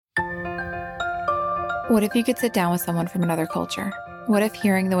What if you could sit down with someone from another culture? What if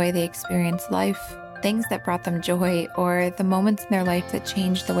hearing the way they experience life, things that brought them joy, or the moments in their life that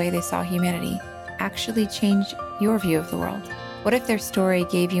changed the way they saw humanity actually changed your view of the world? What if their story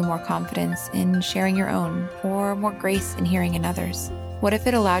gave you more confidence in sharing your own, or more grace in hearing in others? What if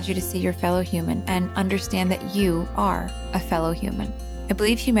it allowed you to see your fellow human and understand that you are a fellow human? I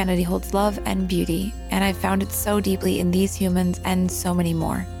believe humanity holds love and beauty, and I've found it so deeply in these humans and so many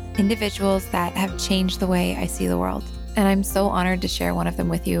more. Individuals that have changed the way I see the world. And I'm so honored to share one of them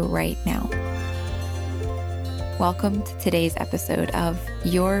with you right now. Welcome to today's episode of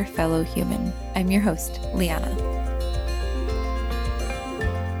Your Fellow Human. I'm your host, Liana.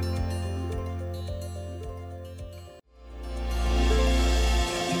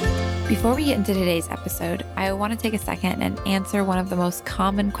 Before we get into today's episode, I want to take a second and answer one of the most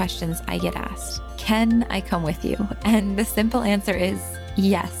common questions I get asked. Can I come with you? And the simple answer is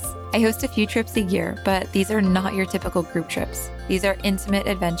yes. I host a few trips a year, but these are not your typical group trips. These are intimate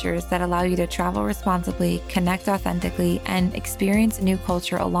adventures that allow you to travel responsibly, connect authentically, and experience a new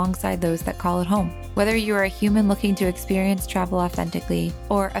culture alongside those that call it home. Whether you are a human looking to experience travel authentically,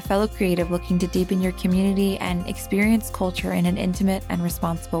 or a fellow creative looking to deepen your community and experience culture in an intimate and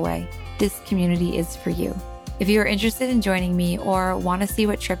responsible way, this community is for you. If you are interested in joining me or want to see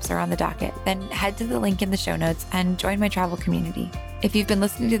what trips are on the docket, then head to the link in the show notes and join my travel community. If you've been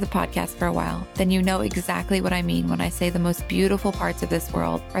listening to the podcast for a while, then you know exactly what I mean when I say the most beautiful parts of this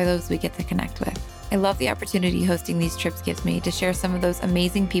world are those we get to connect with. I love the opportunity hosting these trips gives me to share some of those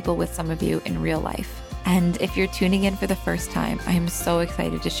amazing people with some of you in real life. And if you're tuning in for the first time, I am so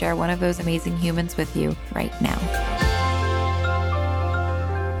excited to share one of those amazing humans with you right now.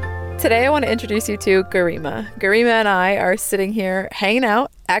 Today, I want to introduce you to Gareema. Gareema and I are sitting here hanging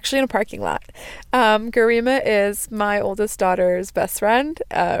out, actually in a parking lot. Gareema is my oldest daughter's best friend,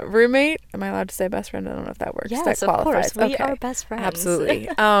 roommate. Am I allowed to say best friend? I don't know if that works. Yes, that qualifies. Of course. We are best friends. Absolutely.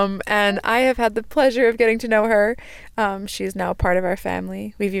 And I have had the pleasure of getting to know her. She's now part of our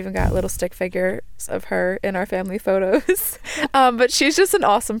family. We've even got little stick figures of her in our family photos. But she's just an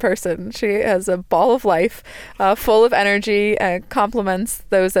awesome person. She has a ball of life, full of energy, and compliments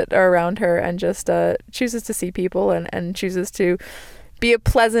those that are around her, and just chooses to see people and chooses to be a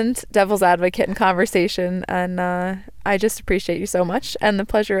pleasant devil's advocate in conversation. And I just appreciate you so much, and the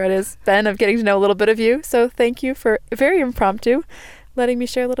pleasure it has been of getting to know a little bit of you. So thank you for very impromptu letting me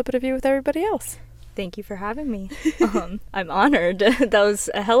share a little bit of you with everybody else. Thank you for having me. I'm honored. That was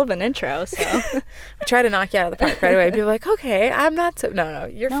a hell of an intro. So I try to knock you out of the park right away. People are like, okay, I'm not so... No,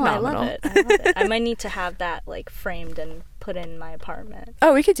 you're phenomenal. I love it. I might need to have that like framed and put in my apartment.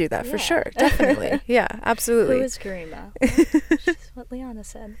 Oh, we could do that for sure. Definitely. Yeah, absolutely. Who is Gareema? She's what Liana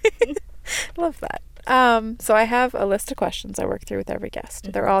said. Love that. So I have a list of questions I work through with every guest.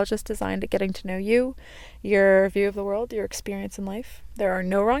 Mm-hmm. They're all just designed at getting to know you, your view of the world, your experience in life. There are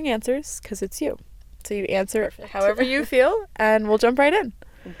no wrong answers because it's you. So you answer however you feel, and we'll jump right in.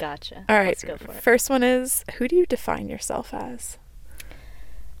 Gotcha. All right. Let's go for it. First one is, who do you define yourself as?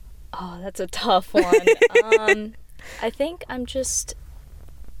 Oh, that's a tough one. I think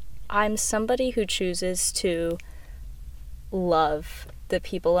I'm somebody who chooses to love the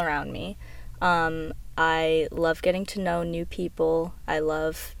people around me. I love getting to know new people. I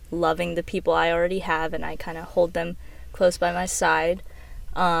love loving the people I already have, and I kind of hold them close by my side.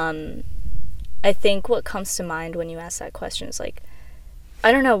 I think what comes to mind when you ask that question is like,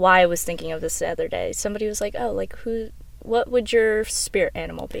 I don't know why I was thinking of this the other day. Somebody was like, oh, like what would your spirit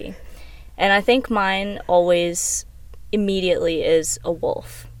animal be? And I think mine always immediately is a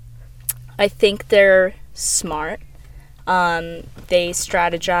wolf. I think they're smart. They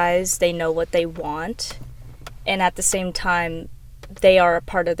strategize, they know what they want, and at the same time, they are a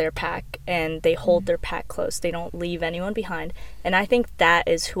part of their pack, and they hold their pack close. They don't leave anyone behind, and I think that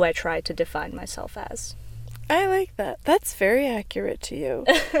is who I try to define myself as. I like that. That's very accurate to you.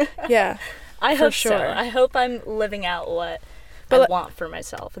 Yeah, I hope so. I hope I'm living out what I want for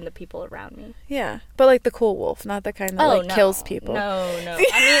myself and the people around me. Yeah, but like the cool wolf, not the kind that kills people. No. I mean,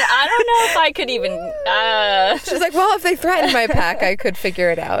 I don't know if I could even... She's like, well, if they threaten my pack, I could figure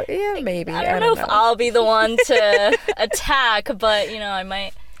it out. Yeah, maybe. I don't know if I'll be the one to attack, but, I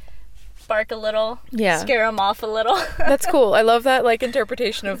might bark a little, scare them off a little. That's cool. I love that, like,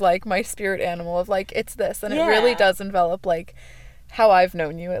 interpretation of, like, my spirit animal of, like, it's this. And it really does envelop, like, how I've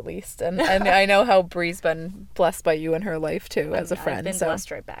known you, at least. And I know how Bree's been blessed by you in her life, too, as a friend. I've been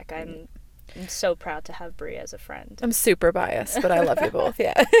blessed right back. I'm so proud to have Bree as a friend. I'm super biased, but I love you both,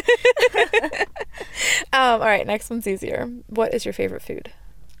 yeah. All right, next one's easier. What is your favorite food?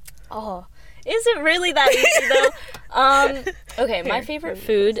 Oh, is it really that easy, though? Okay, my favorite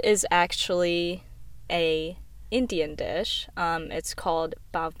food is actually a Indian dish. It's called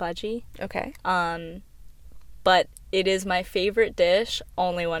pav bhaji. Okay. But it is my favorite dish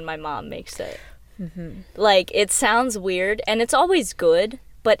only when my mom makes it. Like, it sounds weird, and it's always good,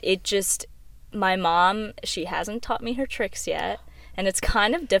 but it just, my mom, she hasn't taught me her tricks yet, and it's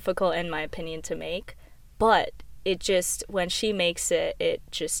kind of difficult, in my opinion, to make, but it just, when she makes it, it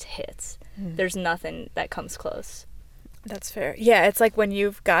just hits. There's nothing that comes close. That's fair. Yeah, it's like when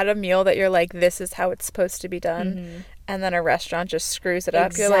you've got a meal that you're like, this is how it's supposed to be done, and then a restaurant just screws it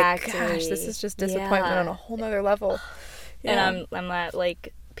up. You're like, gosh, this is just disappointment on a whole nother level. Yeah. And I'm at,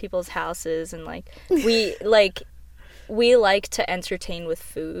 like, people's houses, and, like, we like to entertain with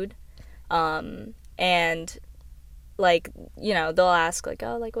food, and, like, you know, they'll ask, like,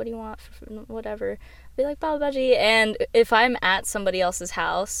 oh, like, what do you want for food? Whatever. I'll be like, pav bhaji. And if I'm at somebody else's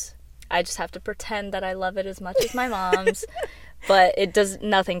house, I just have to pretend that I love it as much as my mom's, but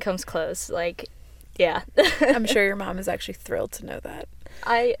nothing comes close. Like, yeah. I'm sure your mom is actually thrilled to know that.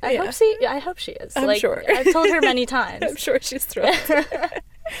 I hope she is. I'm sure. I've told her many times. I'm sure she's thrilled. All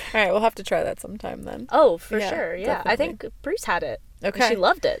right, we'll have to try that sometime then. Oh, for sure. Yeah. Definitely. I think Bruce had it. Okay. She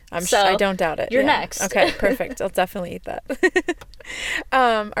loved it. I don't doubt it. You're next. Okay, perfect. I'll definitely eat that.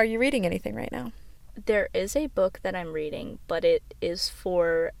 Are you reading anything right now? There is a book that I'm reading, but it is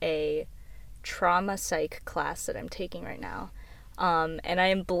for a trauma psych class that I'm taking right now. And I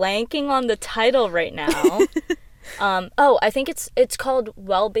am blanking on the title right now. I think it's called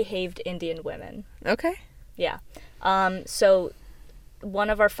Well-Behaved Indian Women. Okay. Yeah. So one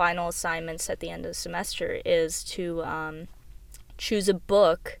of our final assignments at the end of the semester is to choose a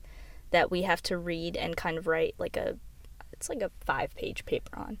book that we have to read and kind of write it's like a 5-page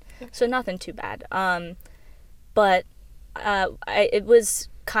paper on. So nothing too bad. But it was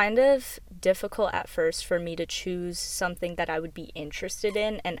kind of difficult at first for me to choose something that I would be interested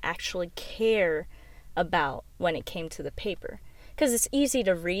in and actually care about when it came to the paper. Because it's easy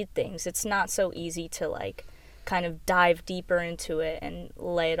to read things. It's not so easy to, like, kind of dive deeper into it and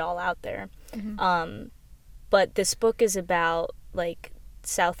lay it all out there. But this book is about, like,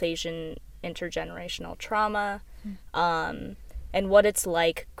 South Asian intergenerational trauma, and what it's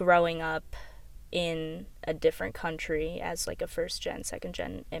like growing up in a different country as, like, a first-gen,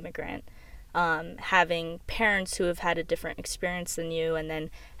 second-gen immigrant, having parents who have had a different experience than you, and then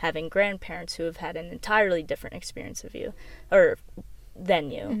having grandparents who have had an entirely different experience of you, or than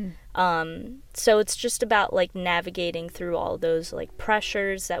you. So it's just about, like, navigating through all those, like,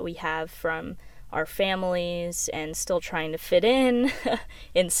 pressures that we have from our families and still trying to fit in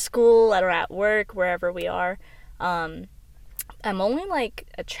school or at work, wherever we are. I'm only, like,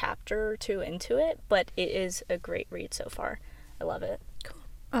 a chapter or two into it, but it is a great read so far. I love it. Cool.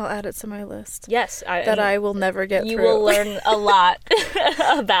 I'll add it to my list. Yes. I will never get you through. You will learn a lot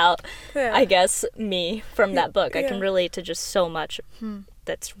about, I guess, me from that book. I can relate to just so much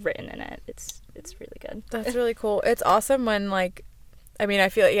that's written in it. It's really good. That's really cool. It's awesome when, like, I mean, I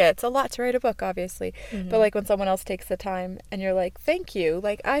feel, it's a lot to write a book, obviously. But, like, when someone else takes the time and you're like, thank you.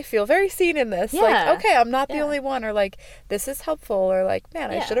 Like, I feel very seen in this. Yeah. Like, okay, I'm not the only one. Or, like, this is helpful. Or, like,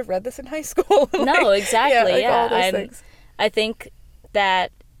 man, I should have read this in high school. Like, no, exactly. all those things. I think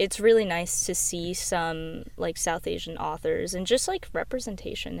that it's really nice to see some, like, South Asian authors and just, like,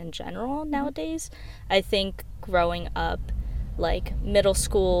 representation in general nowadays. I think growing up, like, middle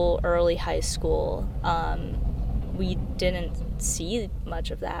school, early high school, we didn't see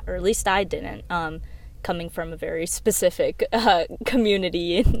much of that, or at least I didn't, coming from a very specific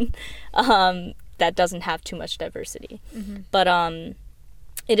community that doesn't have too much diversity. But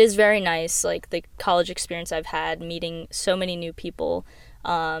it is very nice, like, the college experience I've had, meeting so many new people,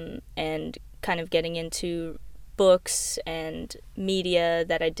 and kind of getting into books and media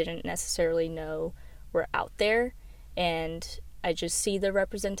that I didn't necessarily know were out there, and I just see the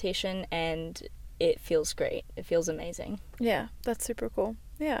representation, and it feels great. It feels amazing. Yeah, that's super cool.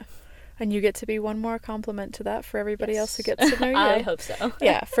 Yeah. And you get to be one more compliment to that for everybody else who gets to know you. I hope so.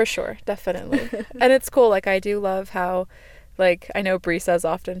 Yeah, for sure. Definitely. And it's cool. Like, I do love how, like, I know Bree says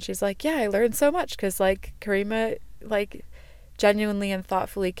often, she's like, yeah, I learned so much because, like, Gareema, like, genuinely and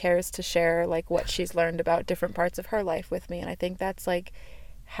thoughtfully cares to share, like, what she's learned about different parts of her life with me. And I think that's, like,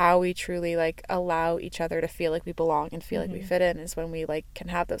 how we truly, like, allow each other to feel like we belong and feel like we fit in, is when we, like, can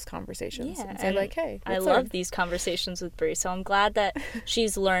have those conversations and say, like, hey, I love these conversations with Brie, so I'm glad that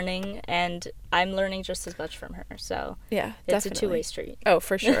she's learning, and I'm learning just as much from her. So yeah, it's definitely a two-way street. Oh,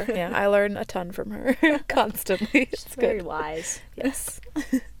 for sure. Yeah, I learn a ton from her constantly. She's very wise. Yes.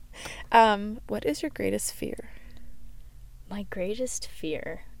 What is your greatest fear? My greatest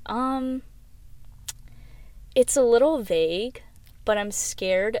fear? It's a little vague, but I'm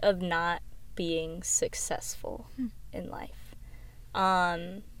scared of not being successful in life.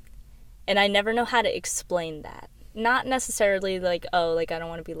 And I never know how to explain that. Not necessarily like, oh, like I don't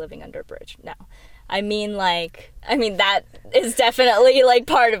want to be living under a bridge. No. I mean that is definitely like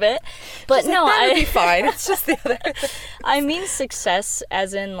part of it. But no, that would be fine. It's just the other. I mean success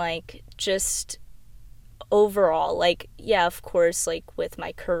as in like just overall, like, yeah, of course, like with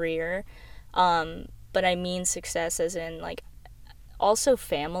my career, but I mean success as in like also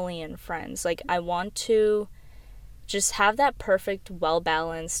family and friends. Like I want to just have that perfect,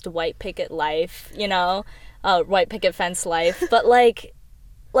 well-balanced white picket life, you know, white picket fence life. But like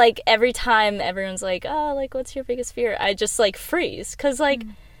every time everyone's like, oh, like what's your biggest fear, I just like freeze, because like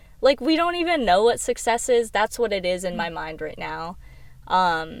we don't even know what success is. That's what it is in my mind right now.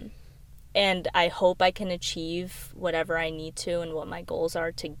 And I hope I can achieve whatever I need to and what my goals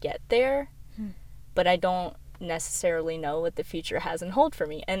are to get there. But I don't necessarily know what the future has in hold for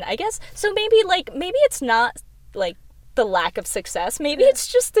me. And I guess, so maybe it's not, like, the lack of success. Maybe it's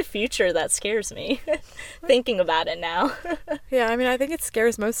just the future that scares me, thinking about it now. Yeah, I mean, I think it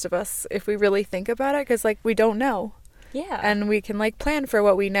scares most of us if we really think about it, because, like, we don't know. Yeah. And we can, like, plan for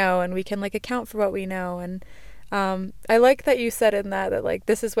what we know, and we can, like, account for what we know, and I like that you said in that like,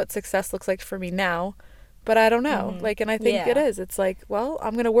 this is what success looks like for me now, but I don't know. Like, and I think it is. It's like, well,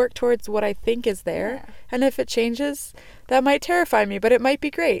 I'm going to work towards what I think is there. Yeah. And if it changes, that might terrify me, but it might be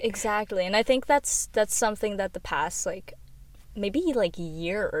great. Exactly. And I think that's something that the past, like, maybe like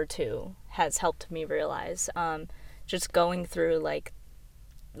year or two has helped me realize. Just going through like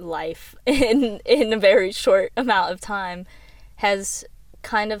life in a very short amount of time has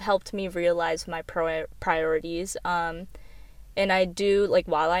kind of helped me realize my priorities. And I do, like,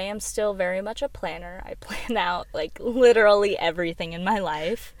 while I am still very much a planner, I plan out like literally everything in my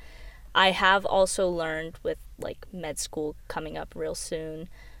life. I have also learned with like med school coming up real soon,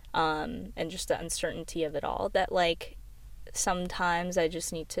 and just the uncertainty of it all, that like sometimes I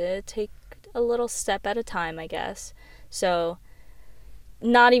just need to take a little step at a time, I guess. So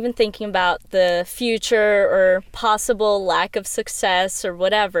not even thinking about the future or possible lack of success or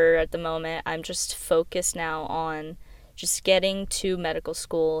whatever at the moment. I'm just focused now on just getting to medical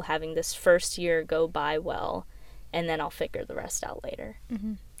school, having this first year go by well, and then I'll figure the rest out later.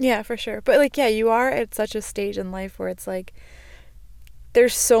 Mm-hmm. Yeah, for sure. But like, yeah, you are at such a stage in life where it's like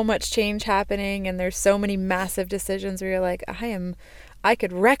there's so much change happening, and there's so many massive decisions where you're like, I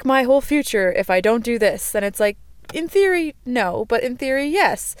could wreck my whole future if I don't do this. And it's like, in theory, no, but in theory,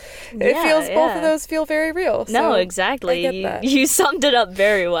 yes. Both of those feel very real. So no, exactly. I get that. You summed it up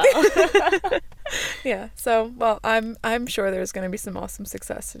very well. Yeah. So, well, I'm sure there's going to be some awesome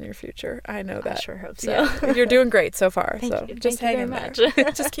success in your future. I know that. I sure hope so. Yeah. You're doing great so far. Thank you. Just hang in there.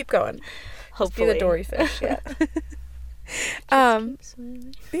 Just keep going. Hopefully. Just be the dory fish. Yeah.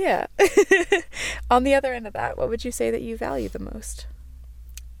 Yeah. On the other end of that, what would you say that you value the most?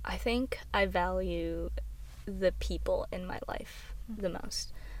 I think I value the people in my life the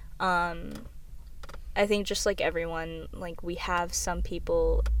most. I think just like everyone, like we have some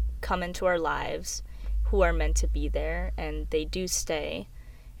people come into our lives who are meant to be there, and they do stay.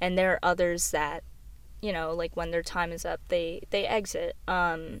 And there are others that, you know, like when their time is up, they exit.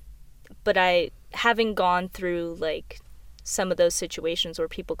 But having gone through like some of those situations where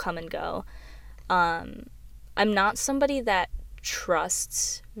people come and go, I'm not somebody that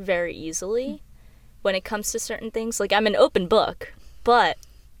trusts very easily when it comes to certain things. Like, I'm an open book, but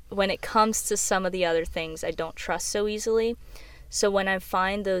when it comes to some of the other things, I don't trust so easily. So when I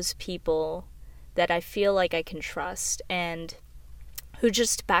find those people that I feel like I can trust and who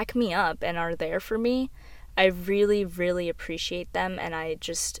just back me up and are there for me, I really, really appreciate them, and I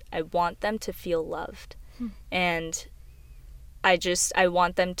want them to feel loved. And I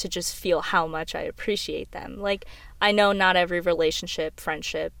want them to just feel how much I appreciate them. Like, I know not every relationship,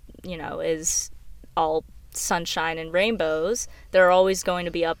 friendship, you know, is all sunshine and rainbows. There are always going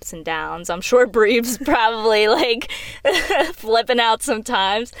to be ups and downs. I'm sure Bree's probably like flipping out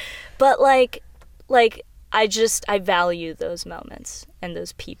sometimes, but like I value those moments and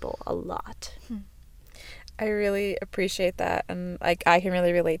those people a lot. I really appreciate that, and like I can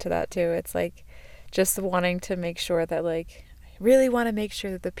really relate to that too. It's like just wanting to make sure that like I really want to make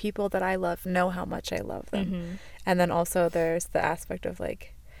sure that the people that I love know how much I love them. And then also there's the aspect of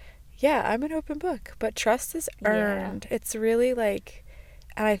like, yeah, I'm an open book, but trust is earned. Yeah. It's really like,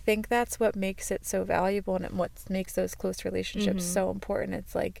 and I think that's what makes it so valuable, and what makes those close relationships so important.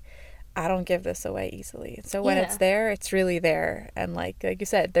 It's like, I don't give this away easily. So when it's there, it's really there. And like you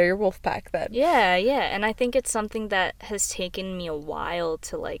said, they're your wolf pack then. Yeah. And I think it's something that has taken me a while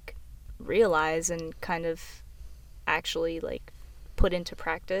to like realize and kind of actually like put into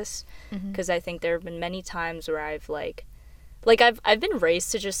practice, Mm-hmm. because I think there have been many times where I've I've been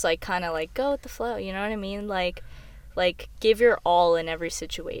raised to just like kind of like go with the flow, you know what I mean? Like give your all in every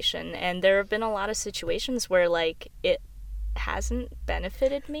situation, and there have been a lot of situations where like it hasn't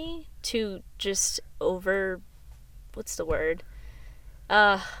benefited me to just what's the word?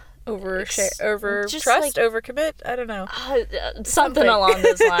 Trust, overcommit. I don't know. Something along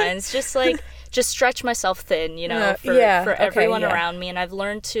those lines. Just stretch myself thin, you know, for everyone around me. And I've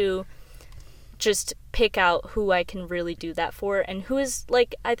learned to just pick out who I can really do that for, and who is,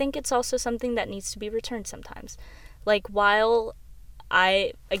 like, I think it's also something that needs to be returned sometimes. Like, while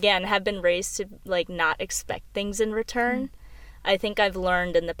I, again, have been raised to, like, not expect things in return, I think I've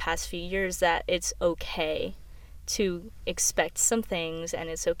learned in the past few years that it's okay to expect some things, and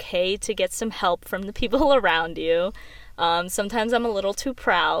it's okay to get some help from the people around you. Sometimes I'm a little too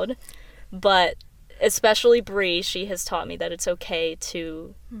proud, but especially Bree, she has taught me that it's okay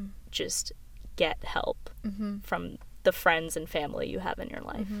to just get help from the friends and family you have in your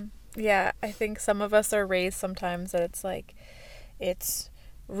life. Yeah, I think some of us are raised sometimes that it's like, it's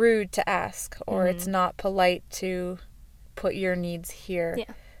rude to ask, or it's not polite to put your needs here.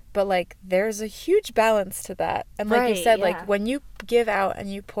 Yeah. But, like, there's a huge balance to that. And like you said, like, when you give out and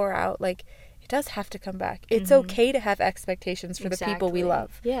you pour out, like, it does have to come back. It's okay to have expectations for the people we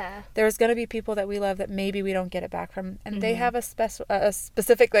love. Yeah. There's going to be people that we love that maybe we don't get it back from. And they have a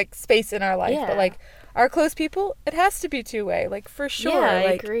specific, like, space in our life. Yeah. But, like, our close people, it has to be two-way. Like, for sure. Yeah, I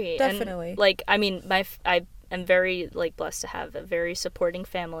like, agree. Definitely. And, like, I mean, I am very, like, blessed to have a very supporting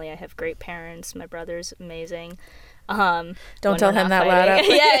family. I have great parents. My brother's amazing. Don't tell him that loud out.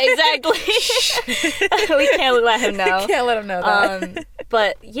 Yeah, exactly. We can't let him know. We can't let him know that.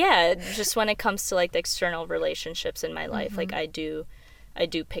 But yeah, just when it comes to like the external relationships in my life, like I do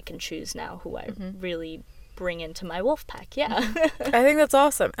pick and choose now who I really bring into my wolf pack. Yeah. I think that's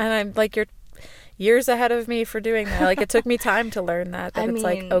awesome. And I'm like, you're years ahead of me for doing that. Like, it took me time to learn that it's mean,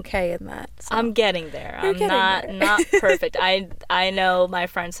 like okay in that. So. I'm getting there. You're not perfect. I know my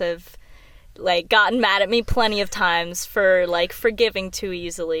friends have like gotten mad at me plenty of times for like forgiving too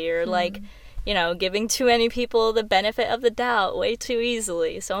easily, or like, you know, giving too many people the benefit of the doubt way too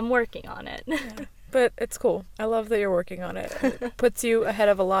easily. So I'm working on it. Yeah. But it's cool. I love that you're working on it. It puts you ahead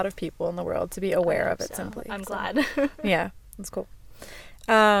of a lot of people in the world to be aware of it. Simply, I'm glad. Yeah, that's cool.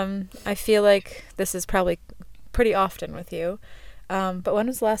 I feel like this is probably pretty often with you, but when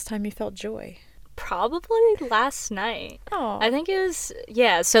was the last time you felt joy? Probably last night. Oh, I think it was,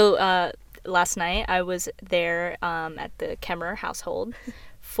 yeah. So last night I was there at the Kemmerer household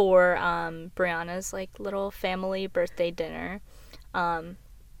for Brianna's like little family birthday dinner.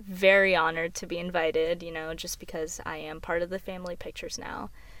 Very honored to be invited, you know, just because I am part of the family pictures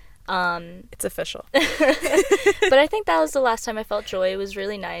now. It's official. But I think that was the last time I felt joy. It was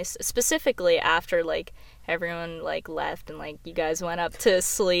really nice, specifically after like everyone like left and like you guys went up to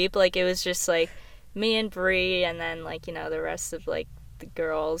sleep. Like it was just like me and Bree, and then like, you know, the rest of like the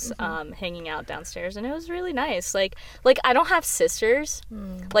girls hanging out downstairs, and it was really nice. Like I don't have sisters.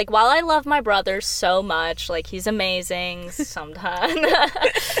 Like, while I love my brother so much, like he's amazing sometimes.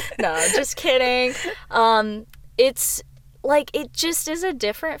 No, just kidding. It's like, it just is a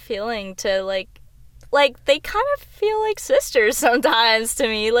different feeling to like they kind of feel like sisters sometimes to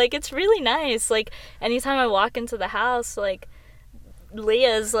me. Like, it's really nice. Like, anytime I walk into the house, like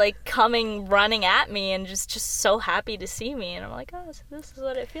Leah's like coming running at me and just so happy to see me, and I'm like, oh, so this is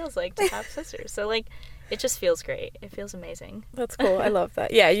what it feels like to have sisters. So like, it just feels great. It feels amazing. That's cool. I love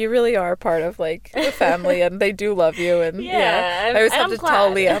that. Yeah, you really are part of like the family, and they do love you. And I always have to tell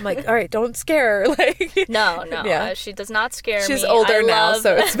Leah, I'm like, all right, don't scare her. Like, no, she does not scare me. She's older now,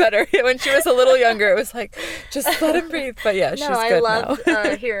 so it's better. When she was a little younger, it was like, just let him breathe. But yeah, she's good now. I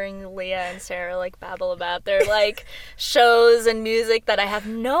love hearing Leah and Sarah like babble about their like shows and music that I have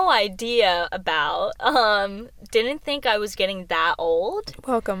no idea about. Didn't think I was getting that old.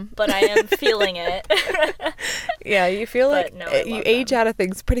 Welcome. But I am feeling it. Yeah, you feel like you age out of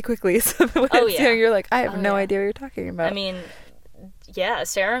things pretty quickly. So you're like, I have no idea what you're talking about. I mean, yeah,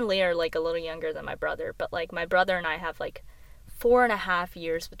 Sarah and Leah are like a little younger than my brother, but like my brother and I have like 4.5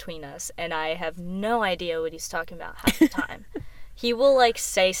 years between us, and I have no idea what he's talking about half the time. He will like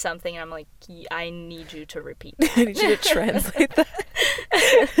say something, and I'm like, I need you to repeat that. I need you to translate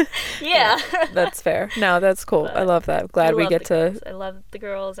that. Yeah. That's fair. No, that's cool. I love that. Glad we get to. I love the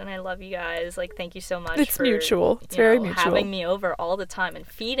girls, and I love you guys. Like, thank you so much. It's mutual. It's very mutual. Having me over all the time and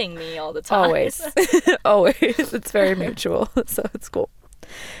feeding me all the time. Always. Always. It's very mutual. So it's cool.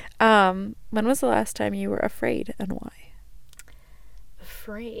 When was the last time you were afraid, and why?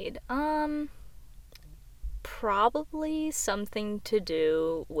 Afraid? probably something to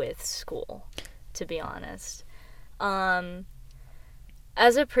do with school, to be honest.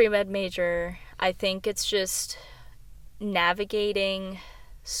 As a pre-med major, I think it's just navigating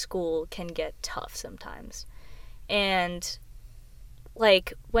school can get tough sometimes. And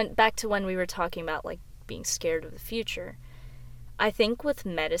like back to when we were talking about like being scared of the future, I think with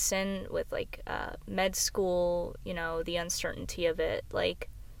medicine, with like med school, you know, the uncertainty of it, like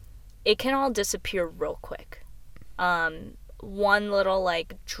it can all disappear real quick. One little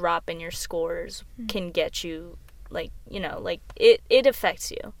like drop in your scores can get you like, you know, like it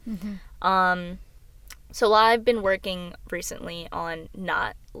affects you. So I've been working recently on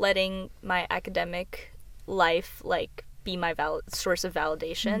not letting my academic life like be my source of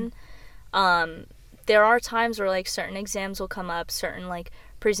validation. There are times where like certain exams will come up, certain like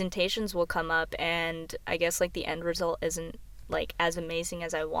presentations will come up, and I guess like the end result isn't like as amazing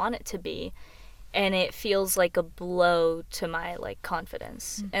as I want it to be, and it feels like a blow to my like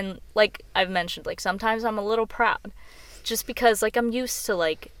confidence. And like I've mentioned, like sometimes I'm a little proud just because like I'm used to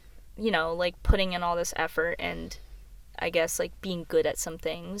like, you know, like putting in all this effort and I guess like being good at some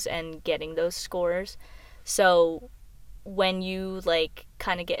things and getting those scores. So when you like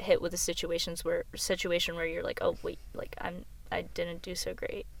kind of get hit with a situation where you're like, oh wait, like I didn't do so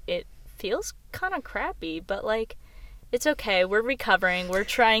great, it feels kind of crappy, but like it's okay. We're recovering. We're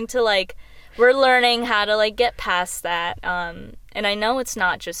trying to like, we're learning how to like get past that. And I know it's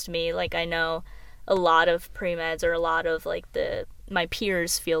not just me. Like I know a lot of pre-meds or a lot of like my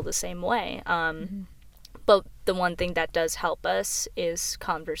peers feel the same way. But the one thing that does help us is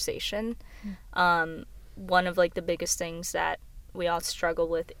conversation. One of like the biggest things that we all struggle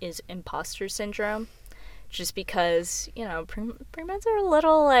with is imposter syndrome, just because, you know, pre-meds are a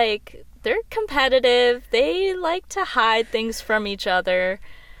little like, they're competitive, they like to hide things from each other,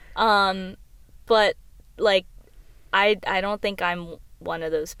 but like I don't think I'm one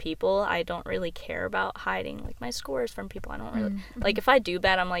of those people. I don't really care about hiding like my scores from people. I don't really like, if I do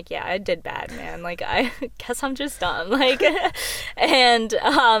bad, I'm like, yeah, I did bad, man, like I guess I'm just dumb, like and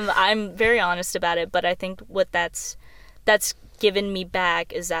I'm very honest about it. But I think what that's given me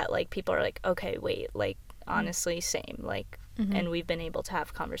back is that like people are like, okay, wait, like honestly, same, like and we've been able to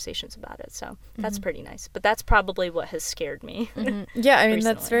have conversations about it, so that's pretty nice. But that's probably what has scared me. Yeah, I mean, recently.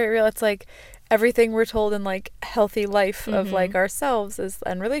 that's very real. It's like everything we're told in like healthy life of like ourselves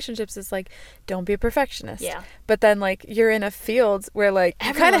and relationships is like, don't be a perfectionist. Yeah. But then like you're in a field where like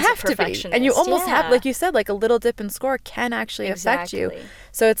you kind of have to be, and you almost have, like you said, like a little dip in score can actually affect you.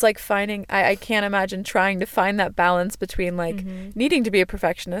 So it's like finding, I can't imagine trying to find that balance between like needing to be a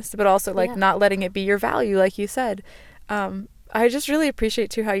perfectionist, but also like not letting it be your value, like you said. I just really appreciate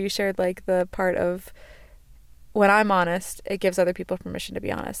too how you shared like the part of, when I'm honest, it gives other people permission to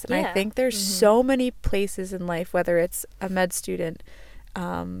be honest. And I think there's so many places in life, whether it's a med student,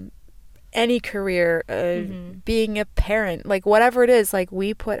 any career, being a parent, like whatever it is, like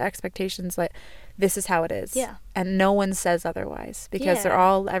we put expectations like this is how it is. Yeah. And no one says otherwise because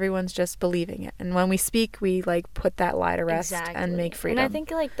everyone's just believing it. And when we speak, we like put that lie to rest and make freedom. And I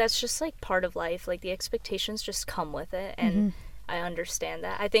think like that's just like part of life. Like the expectations just come with it. And I understand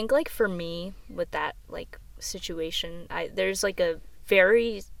that. I think like for me with that like situation, there's like a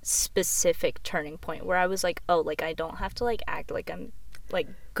very specific turning point where I was like, oh, like I don't have to like act like I'm like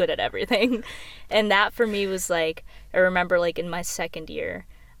good at everything. And that for me was like, I remember like in my second year,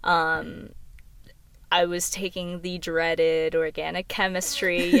 I was taking the dreaded organic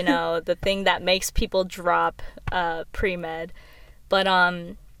chemistry, you know, the thing that makes people drop pre-med. But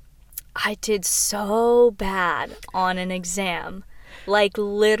I did so bad on an exam. Like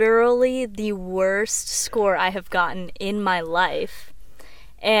literally the worst score I have gotten in my life.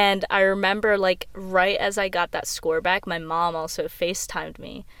 And I remember like right as I got that score back, my mom also FaceTimed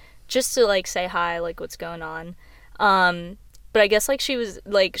me just to like say hi, like what's going on. But I guess like she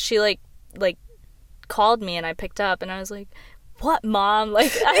called me and I picked up and I was like, what, Mom?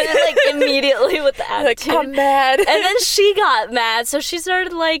 Like I was like immediately with the attitude. Like, I'm mad. And then she got mad, so she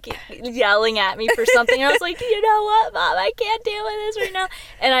started like yelling at me for something. And I was like, you know what, Mom, I can't deal with this right now.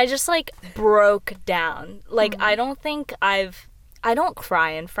 And I just like broke down. Like I don't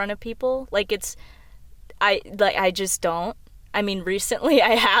cry in front of people. Like I just don't. I mean, recently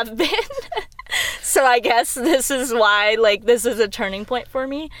I have been. So I guess this is why like this is a turning point for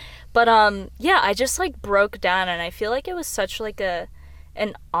me. But yeah, I just like broke down, and I feel like it was such like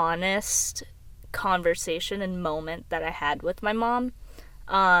an honest conversation and moment that I had with my mom.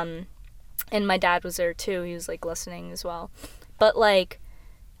 And my dad was there too. He was like listening as well. But like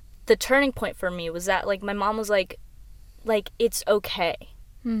the turning point for me was that like my mom was like it's okay.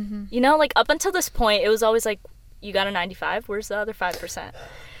 You know, like, up until this point, it was always like, you got a 95, where's the other 5%?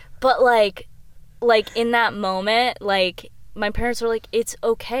 But, like, in that moment, like, my parents were like, it's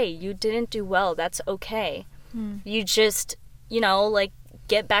okay. You didn't do well. That's okay. You just, you know, like,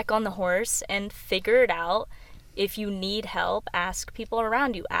 get back on the horse and figure it out. If you need help, ask people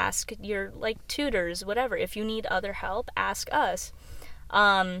around you. Ask your, like, tutors, whatever. If you need other help, ask us.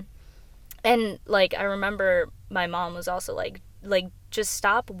 And, like, I remember my mom was also like, just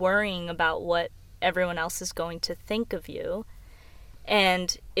stop worrying about what everyone else is going to think of you.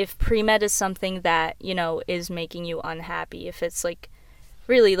 And if pre-med is something that, you know, is making you unhappy, if it's, like,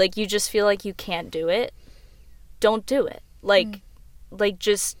 really, like, you just feel like you can't do it, don't do it. Like,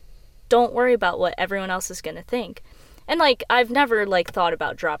 just don't worry about what everyone else is going to think. And, like, I've never, like, thought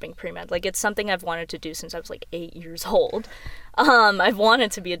about dropping pre-med. Like, it's something I've wanted to do since I was, like, 8 years old. I've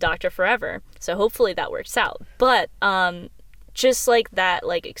wanted to be a doctor forever. So hopefully that works out. But just, like, that,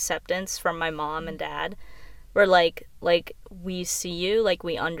 like, acceptance from my mom and dad, where, like, we see you, like,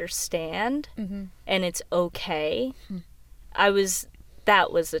 we understand, and it's okay. That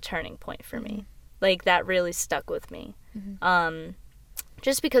was the turning point for me. Like, that really stuck with me.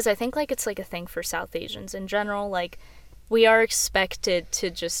 Just because I think, like, it's, like, a thing for South Asians in general. Like, we are expected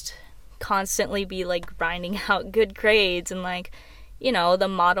to just constantly be, like, grinding out good grades and, like, you know, the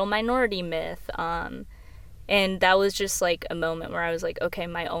model minority myth. And that was just, like, a moment where I was like, okay,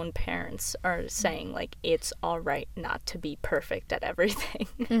 my own parents are saying, like, it's all right not to be perfect at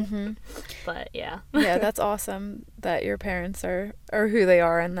everything. But, yeah. Yeah, that's awesome that your parents are who they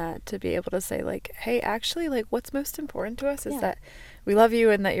are, and that to be able to say, like, hey, actually, like, what's most important to us is that we love you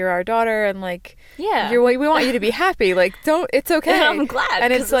and that you're our daughter, and, like, we want you to be happy. Like, it's okay. And I'm glad,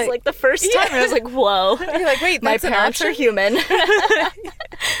 and it's like the first time I was like, whoa. You're like, wait, my parents are human.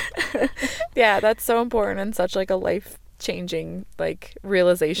 Yeah, that's so important, and such, like, a life-changing, like,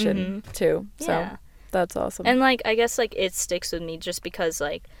 realization, too. So that's awesome. And, like, I guess, like, it sticks with me just because,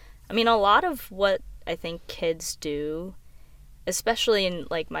 like, I mean, a lot of what I think kids do, especially in,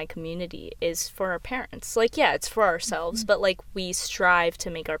 like, my community, is for our parents. Like, yeah, it's for ourselves, but, like, we strive to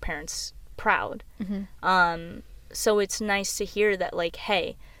make our parents proud. So it's nice to hear that, like,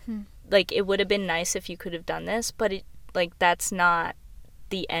 hey, like, it would have been nice if you could have done this, but it, like, that's not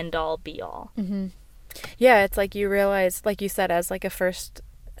the end-all be-all. Yeah, it's like you realize, like you said, as, like, a first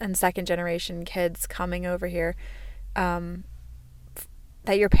and second generation kids coming over here,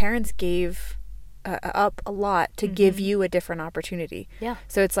 that your parents gave up a lot to give you a different opportunity. Yeah.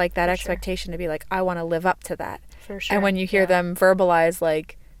 So it's like that expectation to be like, I want to live up to that. For sure. And when you hear them verbalize,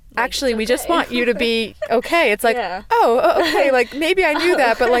 like, actually, we just want you to be okay. It's like, okay, like, maybe I knew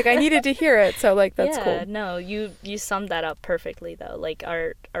that, but, like, I needed to hear it. So, like, that's cool. No, you summed that up perfectly, though. Like,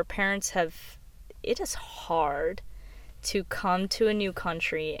 our parents it is hard to come to a new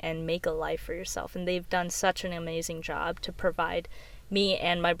country and make a life for yourself. And they've done such an amazing job to provide me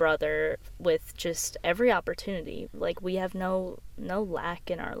and my brother with just every opportunity. Like, we have no lack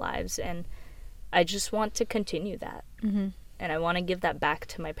in our lives, and I just want to continue that. And I want to give that back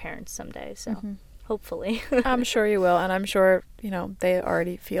to my parents someday, so hopefully. I'm sure you will, and I'm sure, you know, they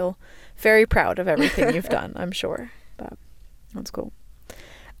already feel very proud of everything you've done, I'm sure. But that's cool.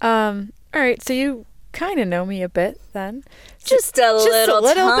 All right, so you kind of know me a bit then. Just a little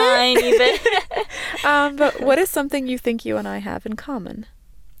tiny bit. But what is something you think you and I have in common?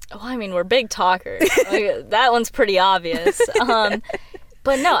 Oh, I mean, we're big talkers. Like, that one's pretty obvious.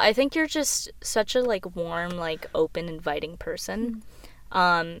 But no, I think you're just such a, like, warm, like, open, inviting person.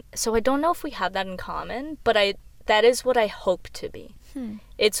 So I don't know if we have that in common, but that is what I hope to be.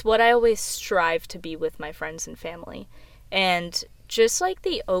 It's what I always strive to be with my friends and family. And just, like,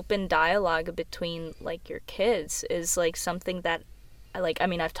 the open dialogue between, like, your kids is, like, something that I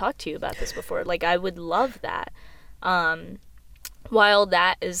mean, I've talked to you about this before. Like, I would love that. While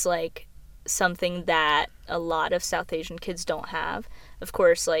that is, like, something that a lot of South Asian kids don't have. Of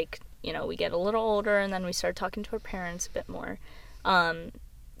course, like, you know, we get a little older and then we start talking to our parents a bit more.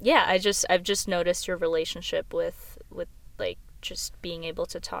 Yeah, I've just noticed your relationship with like, just being able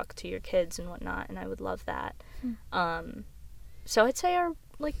to talk to your kids and whatnot, and I would love that. So I'd say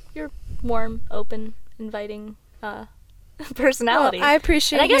your warm, open, inviting personality. Well, I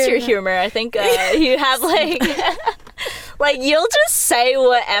appreciate. And I guess your humor. I think you have, like, like, you'll just say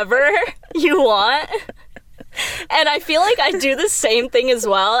whatever you want. And I feel like I do the same thing as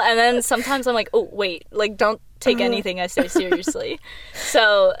well. And then sometimes I'm like, oh, wait, like, don't take anything I say seriously.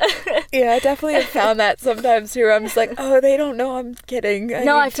 So. Yeah, I definitely have found that sometimes too. I'm just like, oh, they don't know I'm kidding.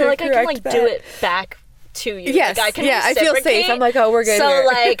 I feel like I can, like, do it back to you. Yes, like, I can I feel safe. I'm like, oh, we're good so here.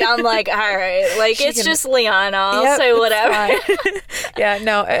 like I'm like, all right, like it's just Liana, I'll say whatever. Yeah,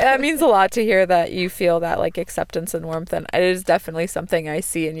 no, that means a lot to hear that you feel that like acceptance and warmth, and it is definitely something I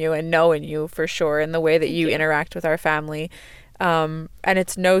see in you and know in you for sure, in the way that you interact with our family. And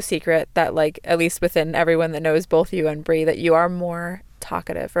it's no secret that, like, at least within everyone that knows both you and Bree, that you are more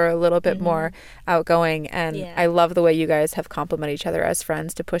talkative or a little bit more outgoing, and I love the way you guys have complimented each other as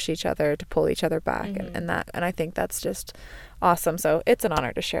friends, to push each other, to pull each other back, and I think that's just awesome. So it's an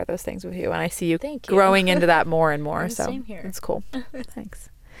honor to share those things with you, and I see you growing into that more and more. So same here. It's cool. Thanks.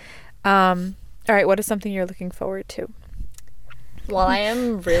 All right, what is something you're looking forward to? While I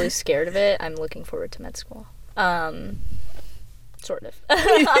am really scared of it, I'm looking forward to med school. Sort of.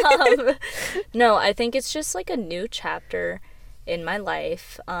 No, I think it's just like a new chapter in my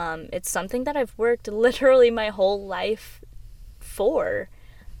life. It's something that I've worked literally my whole life for.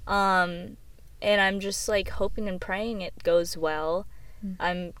 And I'm just like hoping and praying it goes well.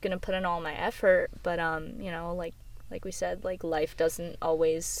 I'm gonna put in all my effort, but you know, like we said, like life doesn't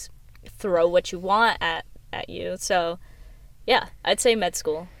always throw what you want at you. So yeah, I'd say med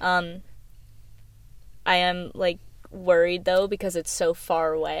school. I am like worried though, because it's so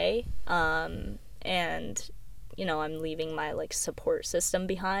far away, and you know, I'm leaving my like support system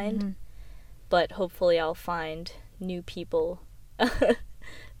behind, but hopefully I'll find new people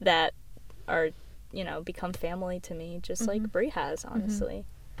that are, you know, become family to me, just like Bree has, honestly.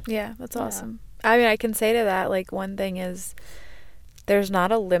 Yeah, that's awesome. I mean, I can say to that, like, one thing is there's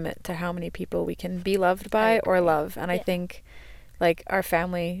not a limit to how many people we can be loved by or love, and I think like our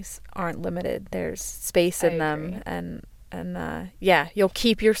families aren't limited. There's space in them, and yeah, you'll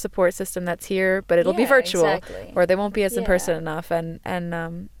keep your support system that's here, but it'll be virtual, or they won't be as in person enough.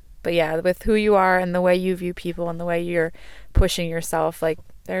 And but yeah, with who you are and the way you view people and the way you're pushing yourself, like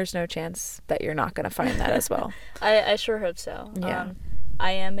there's no chance that you're not going to find that as well. I sure hope so. Yeah.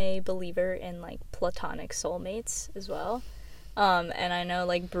 I am a believer in like platonic soulmates as well. And I know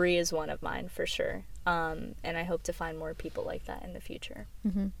like Bree is one of mine for sure. And I hope to find more people like that in the future.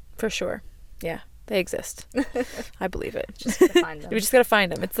 For sure. Yeah, they exist. I believe it. Just gotta find them. We just gotta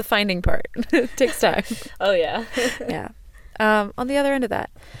find them. It's the finding part. It takes time. Oh yeah. Yeah. On the other end of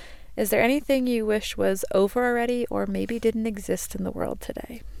that, is there anything you wish was over already, or maybe didn't exist in the world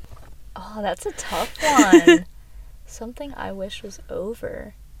today? Oh, that's a tough one. Something I wish was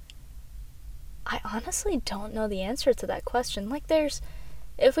over. I honestly don't know the answer to that question. Like,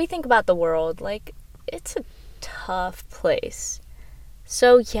 if we think about the world, like, it's a tough place.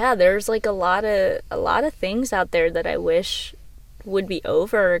 So yeah, there's like a lot of things out there that I wish would be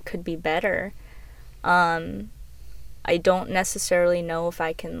over or could be better. I don't necessarily know if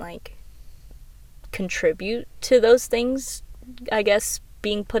I can like contribute to those things, I guess,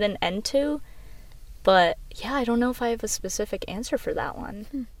 being put an end to. But yeah, I don't know if I have a specific answer for that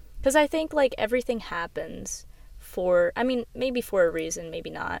one. Because I think like everything happens maybe for a reason,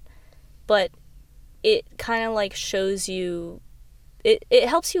 maybe not. But it kind of like shows you, it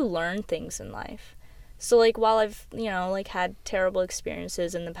helps you learn things in life. So like while I've, you know, like had terrible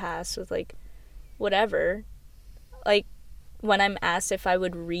experiences in the past with like whatever, like when I'm asked if I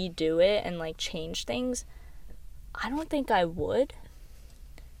would redo it and like change things, I don't think I would.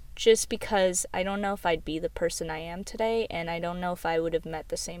 Just because I don't know if I'd be the person I am today, and I don't know if I would have met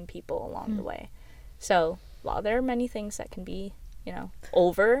the same people along the way. So while there are many things that can be, you know,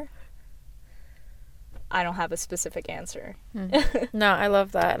 over, I don't have a specific answer. No, I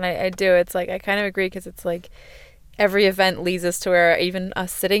love that. And I do. It's like, I kind of agree, because it's like every event leads us to where, even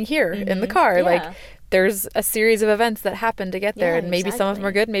us sitting here in the car, like there's a series of events that happen to get there, and maybe some of them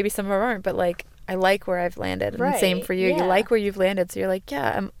are good, maybe some of them aren't, but like I like where I've landed. And same for you. You like where you've landed, so you're like,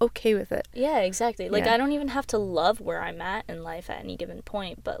 yeah, I'm okay with it. Yeah, exactly. Like I don't even have to love where I'm at in life at any given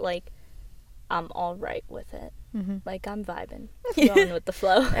point, but like I'm all right with it. Like I'm vibing, going with the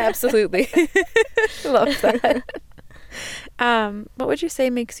flow. Absolutely. Love that. What would you say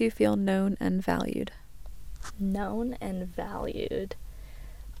makes you feel known and valued? Known and valued.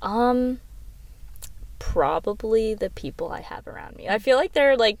 Probably the people I have around me. I feel like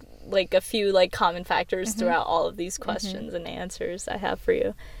there are like a few like common factors throughout all of these questions and answers I have for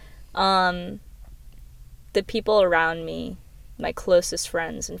you. The people around me, my closest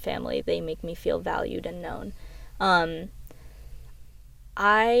friends and family, they make me feel valued and known.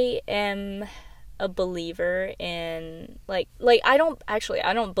 I am a believer in like I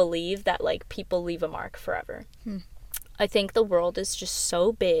don't believe that like people leave a mark forever. I think the world is just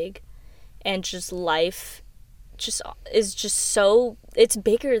so big, and just life is so, it's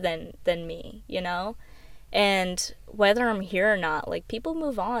bigger than me, you know? And whether I'm here or not, like, people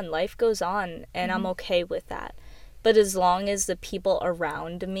move on, life goes on, and I'm okay with that. But as long as the people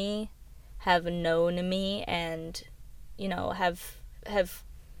around me have known me and, you know, have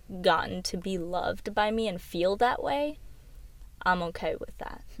gotten to be loved by me and feel that way, I'm okay with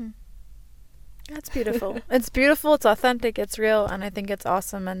that. That's beautiful. It's beautiful, it's authentic, it's real, and I think it's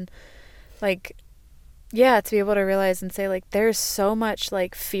awesome. And like, yeah, to be able to realize and say, like, there's so much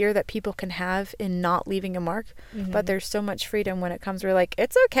like fear that people can have in not leaving a mark, but there's so much freedom when it comes where like,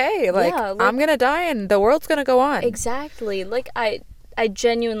 it's okay, like, yeah, like, I'm gonna die and the world's gonna go on. Exactly. Like, I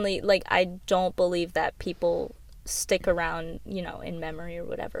genuinely, like, I don't believe that people stick around, you know, in memory or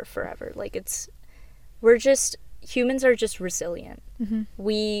whatever forever. Like, humans are just resilient.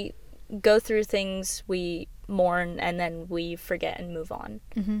 We go through things, we mourn, and then we forget and move on.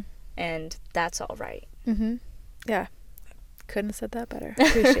 And that's all right. Yeah, couldn't have said that better.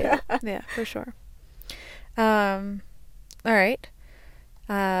 Appreciate it. Yeah, for sure. All right.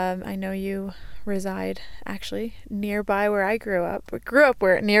 I know you reside actually nearby where I grew up.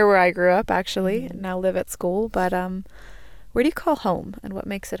 Near where I grew up actually. And now live at school. But where do you call home, and what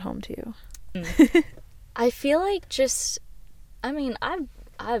makes it home to you? I feel like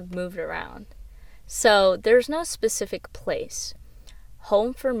I've moved around, so there's no specific place.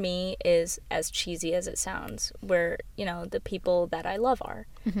 Home for me is, as cheesy as it sounds, where, you know, the people that I love are.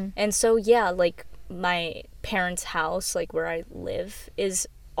 And so, yeah, like, my parents' house, like, where I live, is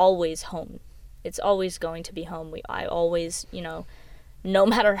always home. It's always going to be home. I always, you know, no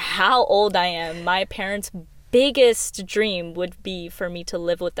matter how old I am, my parents' biggest dream would be for me to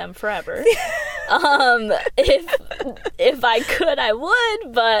live with them forever. If I could, I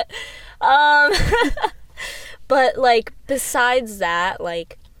would, but but, like, besides that,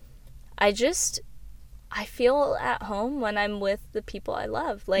 like, I feel at home when I'm with the people I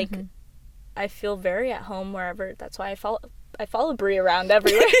love. Like, I feel very at home wherever. That's why I follow Brie around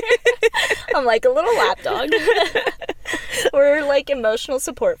everywhere. I'm like a little lap dog. We're, like, emotional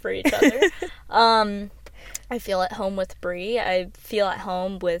support for each other. I feel at home with Brie. I feel at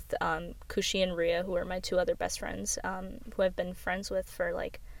home with Kushi and Rhea, who are my two other best friends, who I've been friends with for,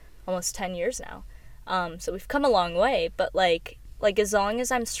 like, almost 10 years now. So we've come a long way, but like as long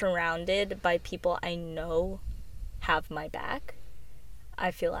as I'm surrounded by people I know have my back,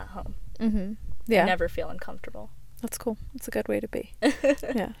 I feel at home. Yeah. I never feel uncomfortable. That's cool. That's a good way to be.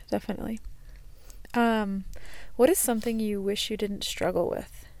 Yeah, definitely. What is something you wish you didn't struggle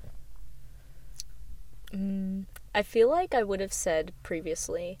with? I feel like I would have said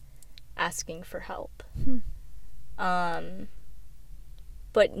previously asking for help.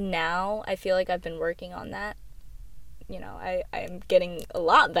 But now I feel like I've been working on that. You know, I'm getting a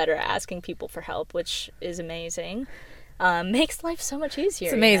lot better at asking people for help, which is amazing. Makes life so much easier.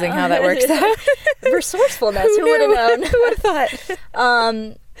 It's amazing how that works out. Resourcefulness, who would have known? Who would have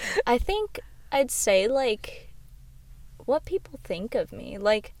thought? I think I'd say, like, what people think of me.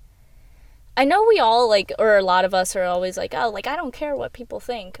 Like, I know we all, like, or a lot of us are always like, oh, like, I don't care what people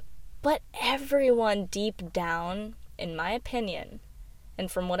think. But everyone deep down, in my opinion,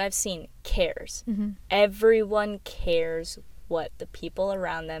 and from what I've seen, cares. Everyone cares what the people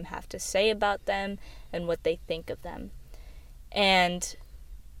around them have to say about them and what they think of them. And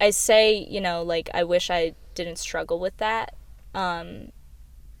I say, you know, like, I wish I didn't struggle with that.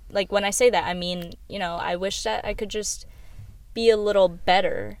 Like, when I say that, I mean, you know, I wish that I could just be a little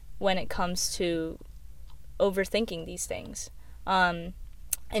better when it comes to overthinking these things. In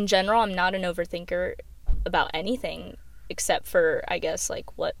general, I'm not an overthinker about anything, except for, I guess,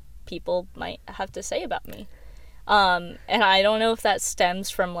 like, what people might have to say about me. And I don't know if that stems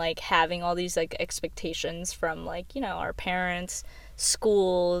from, like, having all these, like, expectations from, like, you know, our parents,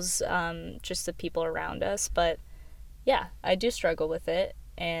 schools, just the people around us. But, yeah, I do struggle with it,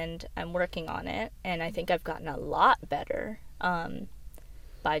 and I'm working on it. And I think I've gotten a lot better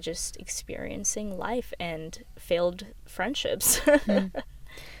by just experiencing life and failed friendships.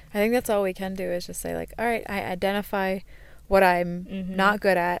 I think that's all we can do is just say, like, all right, I identify what I'm not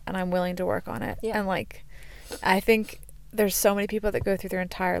good at, and I'm willing to work on it. And, like, I think there's so many people that go through their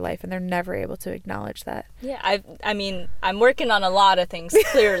entire life and they're never able to acknowledge that. Yeah, I mean, I'm working on a lot of things,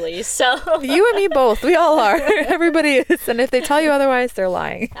 clearly, so. You and me both. We all are. Everybody is. And if they tell you otherwise, they're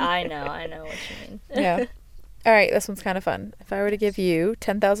lying. I know what you mean. Yeah. All right, this one's kind of fun. If I were to give you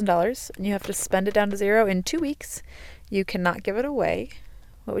 $10,000 and you have to spend it down to zero in 2 weeks, you cannot give it away,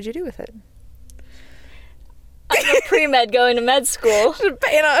 what would you do with it? I'm a pre-med going to med school.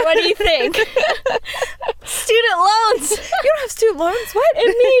 What do you think? Student loans. You don't have student loans? What?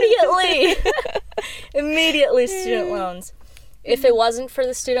 Immediately student loans. If it wasn't for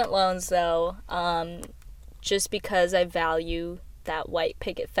the student loans, though, just because I value that white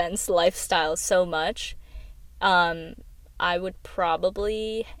picket fence lifestyle so much, I would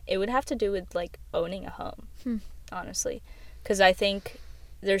probably, it would have to do with like owning a home, honestly, because I think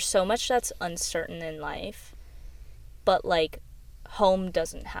there's so much that's uncertain in life, but like home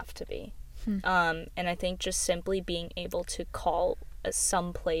doesn't have to be. And I think just simply being able to call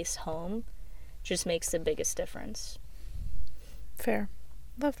some place home just makes the biggest difference. Fair.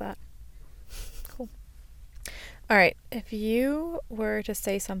 Love that. Cool. All right. If you were to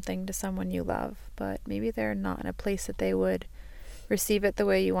say something to someone you love, but maybe they're not in a place that they would receive it the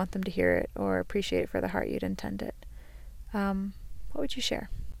way you want them to hear it or appreciate it for the heart you'd intend it, what would you share?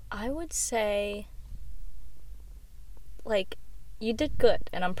 I would say, like, you did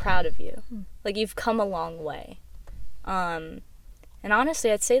good and I'm proud of you. Like, you've come a long way. And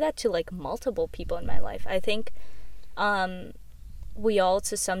honestly, I'd say that to like multiple people in my life. I think we all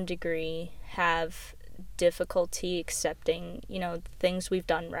to some degree have difficulty accepting, you know, the things we've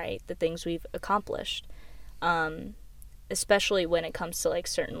done right, the things we've accomplished, especially when it comes to like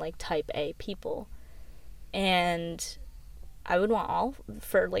certain like type A people. And I would want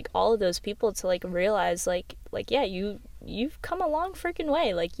all of those people to like realize like yeah, you've come a long freaking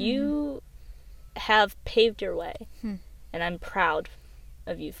way. Like you have paved your way. And I'm proud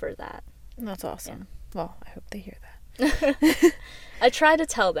of you for that. That's awesome. Yeah. Well, I hope they hear that. I try to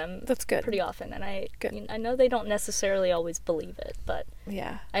tell them. That's good. Pretty often, and I know they don't necessarily always believe it, but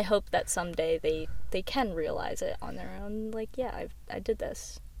yeah, I hope that someday they can realize it on their own. Like, yeah, I did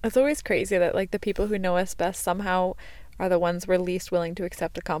this. It's always crazy that like the people who know us best somehow are the ones we're least willing to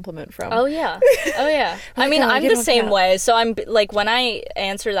accept a compliment from. Oh yeah. I mean, I'm the same way. So I'm like, when I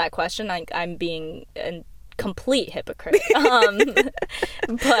answer that question, I'm being a complete hypocrite. But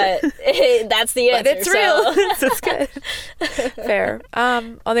that's the answer. But it's real. It's good. Fair.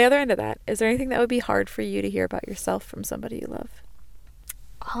 On the other end of that, is there anything that would be hard for you to hear about yourself from somebody you love?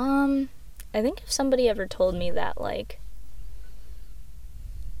 I think if somebody ever told me that, like,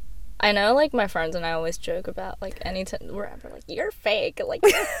 I know, like, my friends and I always joke about, like, anytime we're ever like, you're fake, like,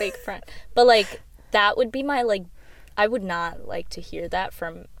 you're a fake friend. But, like, that would be my, like, I would not like to hear that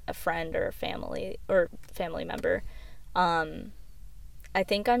from a friend or a family member. I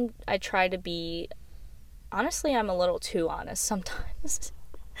think I try to be, honestly, I'm a little too honest sometimes.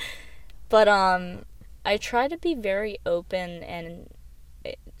 But, I try to be very open and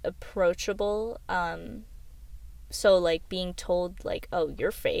approachable. So, like, being told, like, oh,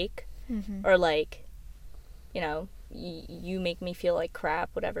 you're fake, or, like, you know, you make me feel like crap,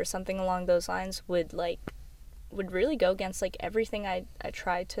 whatever, something along those lines would really go against, like, everything I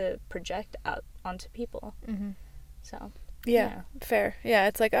try to project out onto people. So, yeah, fair. Yeah,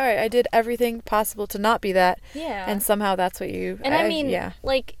 it's like, all right, I did everything possible to not be that. Yeah. And somehow that's what you... And I mean,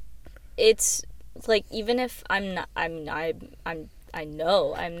 like, it's, like, even if I know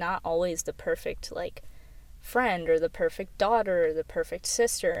I'm not always the perfect, like, friend or the perfect daughter or the perfect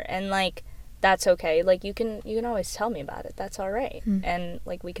sister, and, like, that's okay. Like, you can always tell me about it. That's all right. And,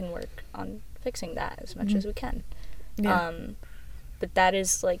 like, we can work on fixing that as much as we can. Yeah. But that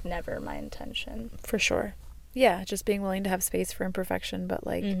is, like, never my intention. For sure. Yeah, just being willing to have space for imperfection, but,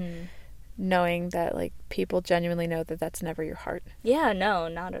 like, knowing that, like, people genuinely know that that's never your heart. Yeah, no,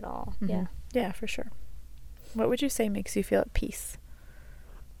 not at all. Yeah. Yeah, for sure. What would you say makes you feel at peace?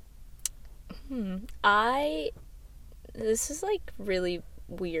 This is, like, really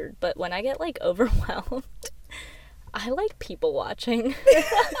weird, but when I get, like, overwhelmed, I like people watching.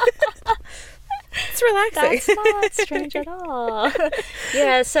 It's relaxing. That's not strange at all.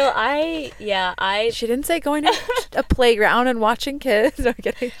 Yeah, so she didn't say going to a playground and watching kids. No, I'm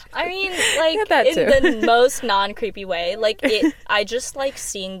kidding. I mean, like, in the most non-creepy way. Like, I just like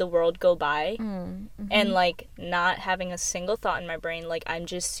seeing the world go by and, like, not having a single thought in my brain. Like, I'm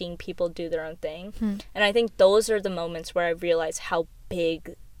just seeing people do their own thing. And I think those are the moments where I realize how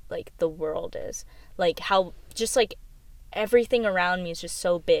big, like, the world is. Like, how just, like, everything around me is just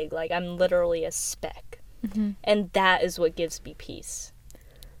so big. Like, I'm literally a speck. And that is what gives me peace.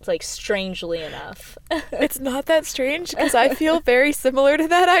 It's, like, strangely enough. It's not that strange, because I feel very similar to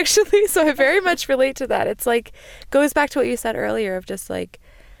that, actually. So I very much relate to that. It's, like, goes back to what you said earlier of just, like,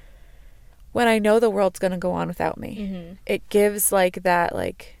 when I know the world's going to go on without me, it gives, like, that,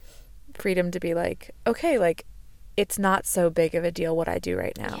 like, freedom to be like, okay, like, it's not so big of a deal what I do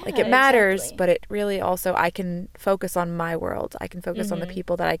right now. Yeah, like, it matters, exactly. But it really also, I can focus on my world. I can focus on the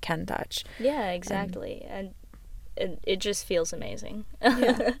people that I can touch. Yeah, exactly. And it just feels amazing.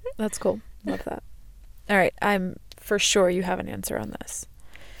 Yeah, that's cool. Love that. All right. I'm for sure you have an answer on this.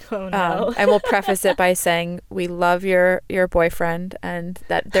 Oh, no. And we'll preface it by saying we love your boyfriend and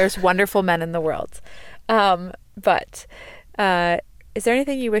that there's wonderful men in the world. But is there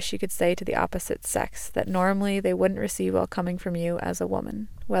anything you wish you could say to the opposite sex that normally they wouldn't receive while coming from you as a woman?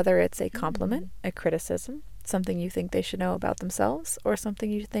 Whether it's a compliment, a criticism, something you think they should know about themselves, or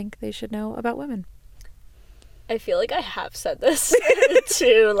something you think they should know about women? I feel like I have said this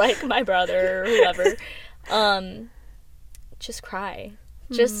to like my brother or whoever. Just cry.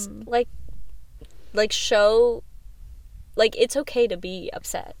 Just like show, like, it's okay to be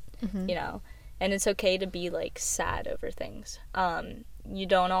upset, you know, and it's okay to be like sad over things. You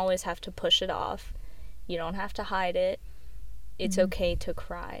don't always have to push it off. You don't have to hide it. It's okay to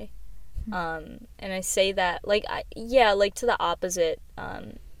cry. And I say that like, like to the opposite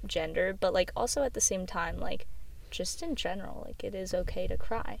gender, but like also at the same time, like just in general, like it is okay to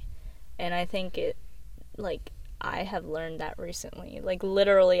cry. And I think it, like, I have learned that recently. Like,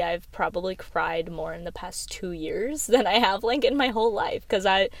 literally, I've probably cried more in the past 2 years than I have, like, in my whole life. Because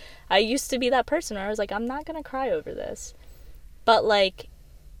I used to be that person where I was like, I'm not going to cry over this. But, like,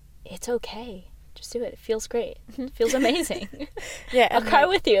 it's okay. Just do it. It feels great. It feels amazing. Yeah. I'll cry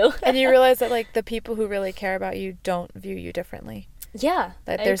with you. And you realize that, like, the people who really care about you don't view you differently. Yeah,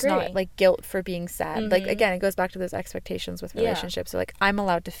 that there's not, like, guilt for being sad. Like, again, it goes back to those expectations with relationships. So, like, I'm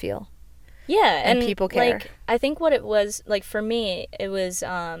allowed to feel. Yeah, and people care. Like, I think what it was, like, for me, it was,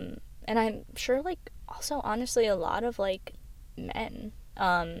 and I'm sure, like, also, honestly, a lot of, like, men,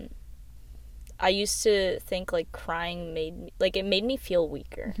 I used to think, like, crying it made me feel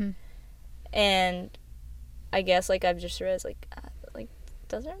weaker. And I guess, like, I've just realized, like,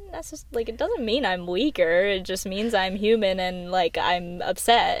 it doesn't mean I'm weaker. It just means I'm human and, like, I'm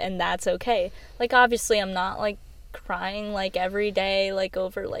upset, and that's okay. Like, obviously, I'm not, like, crying, like, every day, like,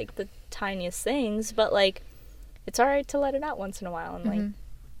 over, like, the tiniest things, but, like, it's alright to let it out once in a while, and, like,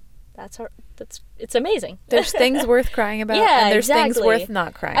 it's amazing. There's things worth crying about, and there's things worth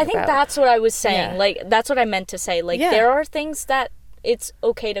not crying about. I think that's what I was saying. Like, that's what I meant to say. Like, there are things that it's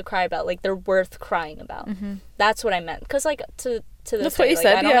okay to cry about. Like, they're worth crying about. That's what I meant. Because, like, to that's what you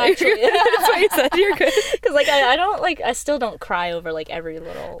said. Yeah, that's what you said. You're good. Because, like, I don't, like, I still don't cry over, like, every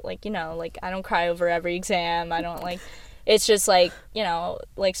little, like, you know, like, I don't cry over every exam. I don't, like, it's just, like, you know,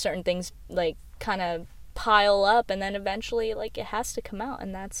 like, certain things, like, kind of pile up, and then eventually, like, it has to come out,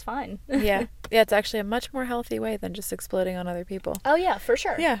 and that's fine. Yeah, it's actually a much more healthy way than just exploding on other people. Oh, yeah, for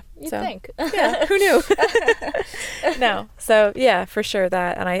sure. Yeah. You'd think. Yeah, who knew? No. So, yeah, for sure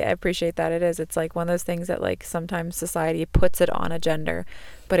that, and I appreciate that. It's like one of those things that, like, sometimes society puts it on a gender,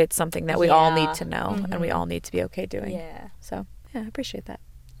 but it's something that we all need to know, and we all need to be okay doing. Yeah. So, yeah, I appreciate that.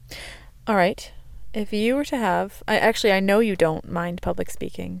 All right. If you were to have, I know you don't mind public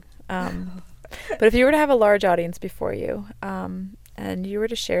speaking, but if you were to have a large audience before you, and you were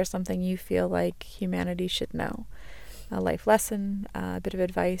to share something you feel like humanity should know, a life lesson, a bit of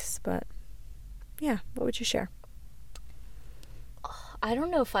advice, but yeah, what would you share? I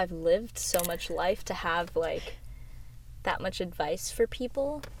don't know if I've lived so much life to have, like, that much advice for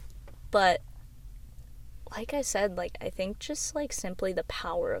people, but like I said, like, I think just, like, simply the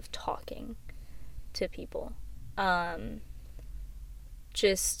power of talking to people.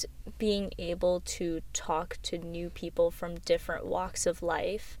 Just being able to talk to new people from different walks of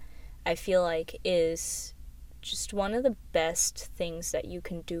life, I feel like is just one of the best things that you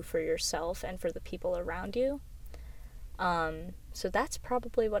can do for yourself and for the people around you. So that's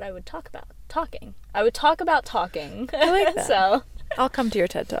probably what I would talk about. Talking. I would talk about talking. I like that. So I'll come to your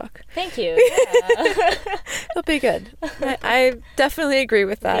TED Talk. Thank you. Yeah. It'll be good. I definitely agree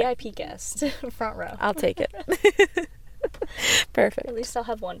with that. VIP guest. Front row. I'll take it. Perfect. At least I'll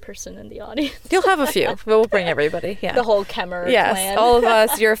have one person in the audience. You'll have a few, but we'll bring everybody. Yeah. The whole Kemmer yes, clan. All of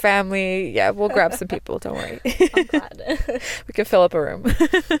us, your family. Yeah, we'll grab some people. Don't worry. I'm glad. We can fill up a room.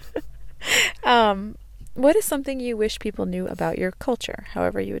 What is something you wish people knew about your culture,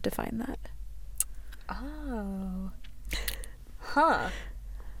 however you would define that? Oh. Huh.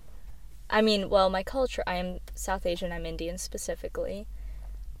 I mean, well, my culture, I am South Asian, I'm Indian specifically.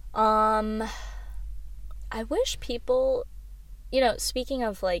 I wish people, you know, speaking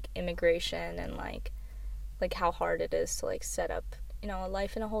of, like, immigration and, like how hard it is to, like, set up, you know, a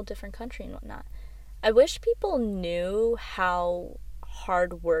life in a whole different country and whatnot. I wish people knew how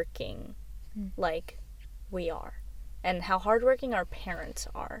hardworking, like, we are, and how hardworking our parents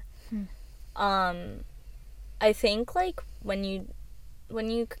are. I think, like, when you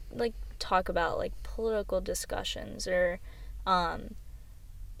like talk about, like, political discussions or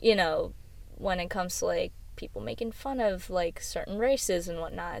you know, when it comes to, like, people making fun of, like, certain races and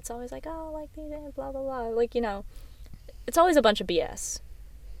whatnot, it's always like, oh, like, these blah blah blah, like, you know, it's always a bunch of BS.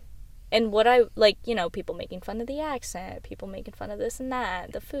 And what I like, you know, people making fun of the accent, people making fun of this and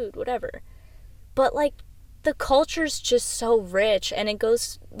that, the food, whatever. But, like, the culture's just so rich, and it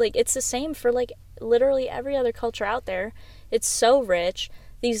goes, like, it's the same for, like, literally every other culture out there. It's so rich.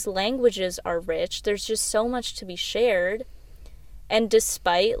 These languages are rich. There's just so much to be shared. And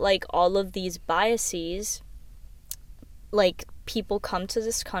despite, like, all of these biases, like, people come to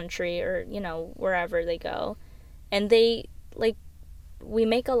this country or, you know, wherever they go, and they, like, we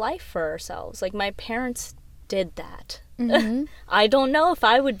make a life for ourselves. Like, my parents did that. Mm-hmm. I don't know if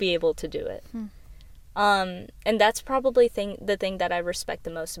I would be able to do it. And that's probably the thing that I respect the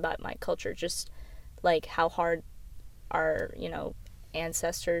most about my culture, just, like, how hard our, you know,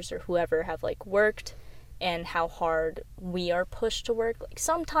 ancestors or whoever have, like, worked, and how hard we are pushed to work. Like,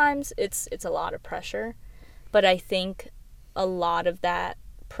 sometimes it's a lot of pressure, but I think a lot of that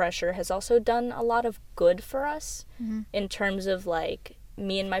pressure has also done a lot of good for us in terms of, like,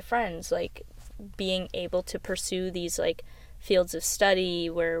 me and my friends, like, being able to pursue these, like, fields of study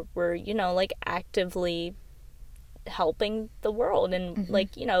where we're, you know, like, actively helping the world in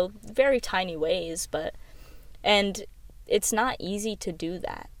like, you know, very tiny ways. But and it's not easy to do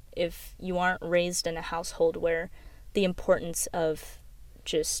that if you aren't raised in a household where the importance of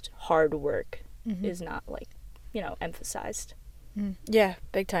just hard work is not, like, you know, emphasized. Yeah,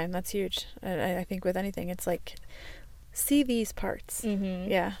 big time. That's huge. And I think with anything, it's like, see these parts.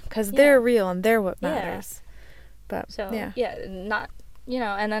 Yeah, because they're real and they're what matters. But so not, you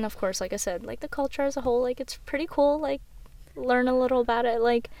know. And then, of course, like I said, like, the culture as a whole, like, it's pretty cool. Like, learn a little about it.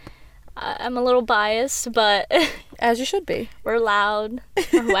 Like, I'm a little biased, but as you should be. We're loud.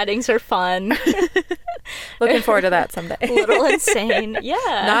 Our weddings are fun. Looking forward to that someday. A little insane.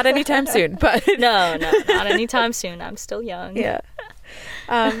 Yeah. Not anytime soon, but no, not anytime soon. I'm still young. Yeah.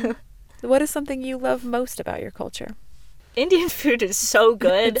 What is something you love most about your culture? Indian food is so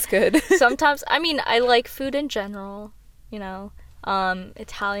good. It's good. Sometimes, I mean, I like food in general, you know.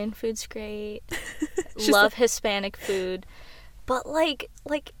 Italian food's great. Love Hispanic food. But, like,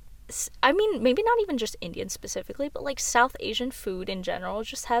 I mean, maybe not even just Indian specifically, but, like, South Asian food in general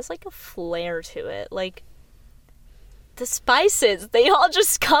just has, like, a flair to it. Like, the spices, they all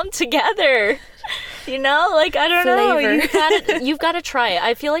just come together. You know? Like, I don't know. You've gotta try it.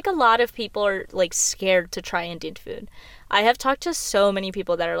 I feel like a lot of people are, like, scared to try Indian food. I have talked to so many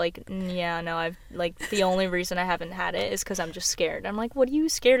people that are like, yeah, no, I've, like, the only reason I haven't had it is because I'm just scared. I'm like, what are you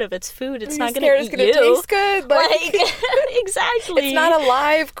scared of? It's food. It's not gonna eat you. It's gonna taste good. Like, exactly. It's not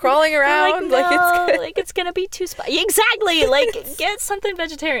alive, crawling around. Like, no, it's good. Like, it's gonna be too spicy. Exactly. Like, get something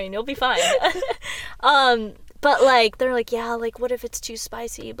vegetarian. You'll be fine. But, like, they're like, yeah, like, what if it's too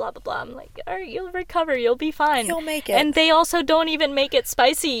spicy, blah, blah, blah. I'm like, all right, you'll recover, you'll be fine. You'll make it. And they also don't even make it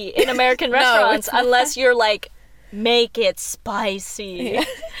spicy in American restaurants unless you're like, make it spicy. Yeah.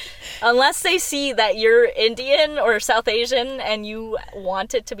 Unless they see that you're Indian or South Asian and you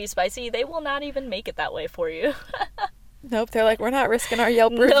want it to be spicy, they will not even make it that way for you. Nope, they're like, we're not risking our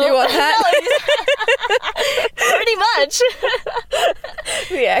Yelp review on that. Pretty much.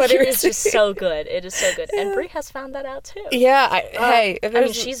 But it is just so good. It is so good. And Brie has found that out too. Yeah, I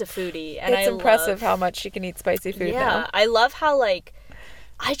mean, she's a foodie. And it's impressive how much she can eat spicy food now. Yeah, I love how, like,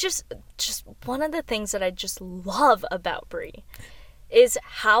 I just one of the things that I just love about Brie is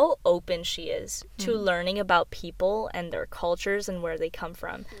how open she is to learning about people and their cultures and where they come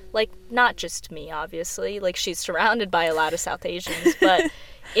from. Like, not just me, obviously. Like, she's surrounded by a lot of South Asians, but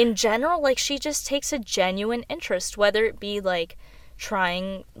in general, like, she just takes a genuine interest, whether it be, like,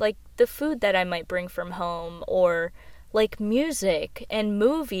 trying, like, the food that I might bring from home, or, like, music and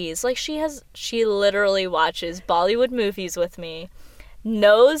movies. Like, she literally watches Bollywood movies with me.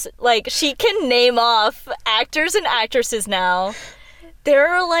 Knows, like, she can name off actors and actresses now. There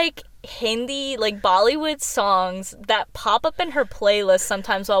are, like, Hindi, like, Bollywood songs that pop up in her playlist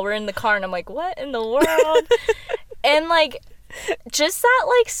sometimes while we're in the car, and I'm like, what in the world? And, like, just that,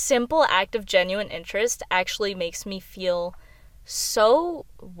 like, simple act of genuine interest actually makes me feel so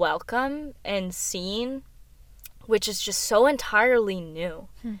welcome and seen, which is just so entirely new.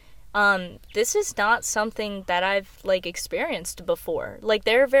 This is not something that I've, like, experienced before. Like,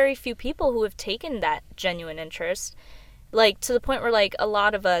 there are very few people who have taken that genuine interest, like, to the point where, like, a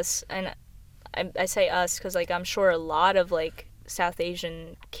lot of us, and I say us because, like, I'm sure a lot of, like, South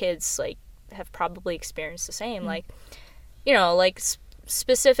Asian kids, like, have probably experienced the same. Like, you know, like,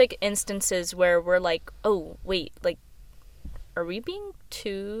 specific instances where we're like, oh, wait, like, are we being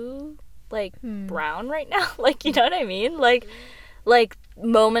too, like, brown right now? Like, you know what I mean? Like,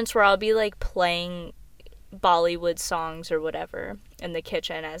 moments where I'll be, like, playing Bollywood songs or whatever in the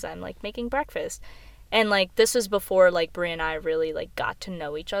kitchen as I'm, like, making breakfast. And, like, this was before, like, Brie and I really, like, got to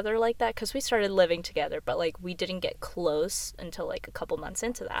know each other like that, because we started living together, but, like, we didn't get close until, like, a couple months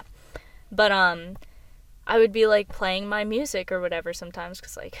into that. But I would be like playing my music or whatever sometimes,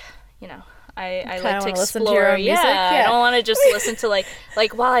 because like, you know, I like to explore. I don't want to just listen to like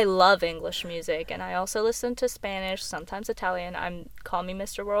while I love English music, and I also listen to Spanish, sometimes Italian. Call me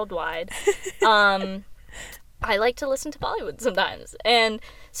Mr. Worldwide. I like to listen to Bollywood sometimes. And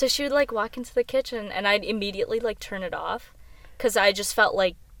so she would like walk into the kitchen and I'd immediately like turn it off, because I just felt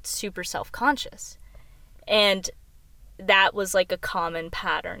like super self-conscious. And that was like a common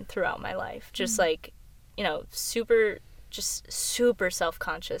pattern throughout my life. Just like, you know, super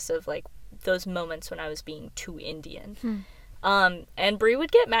self-conscious of like those moments when I was being too Indian. And Brie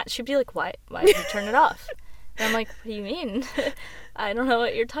would get mad. She'd be like, why did you turn it off? And I'm like, what do you mean? I don't know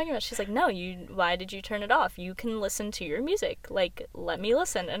what you're talking about. She's like, no, why did you turn it off? You can listen to your music. Like, let me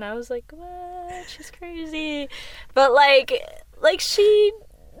listen. And I was like, what? She's crazy. But like she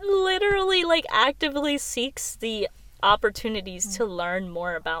literally like actively seeks the opportunities to learn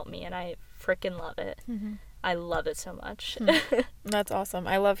more about me, and I freaking love it. I love it so much. That's awesome.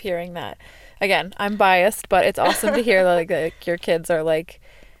 I love hearing that. Again, I'm biased, but it's awesome to hear like your kids are like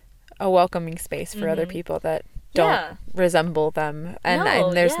a welcoming space for other people that don't resemble them,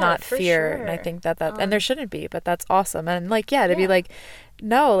 and there's not fear. Sure. And I think that and there shouldn't be, but that's awesome. And like to be like,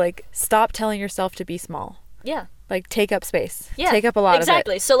 no, like stop telling yourself to be small. Like take up space. Take up a lot of it.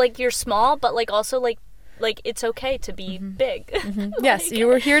 Exactly. So like you're small, but like also like it's okay to be big. Yes, you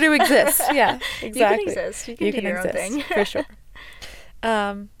were here to exist. Yeah, exactly. You can exist. You can do your own thing. For sure.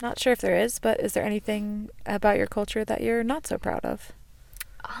 Not sure if there is, but is there anything about your culture that you're not so proud of?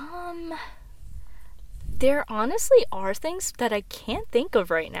 There honestly are things that I can't think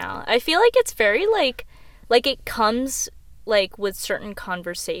of right now. I feel like it's very like it comes like with certain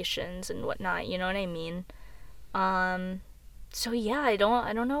conversations and whatnot, you know what I mean? So yeah, I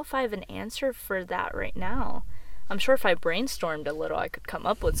don't know if I have an answer for that right now. I'm sure if I brainstormed a little I could come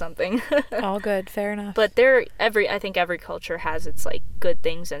up with something. All good, fair enough. But I think every culture has its like good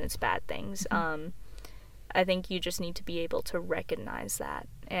things and its bad things. I think you just need to be able to recognize that.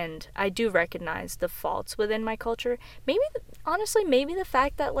 And I do recognize the faults within my culture. Maybe the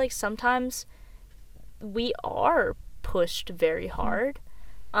fact that like sometimes we are pushed very hard.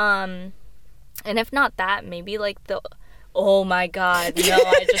 And if not that, maybe like oh my god, no,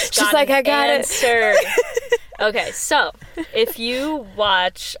 I just got like, I got answer. Okay, so if you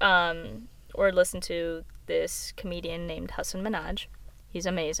watch or listen to this comedian named Hassan Minhaj, he's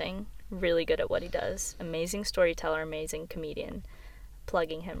amazing. Really good at what he does. Amazing storyteller, amazing comedian.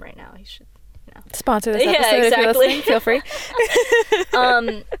 Plugging him right now. He should, sponsor this episode if you're listening. Feel free.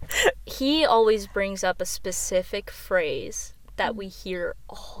 He always brings up a specific phrase that we hear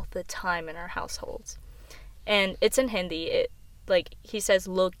all the time in our households. And it's in Hindi. He says,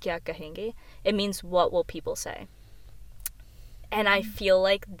 "Log kya kahenge?" It means, what will people say? And I feel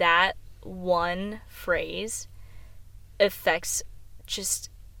like that one phrase affects just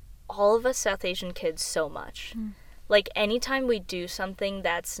all of us South Asian kids so much. Like anytime we do something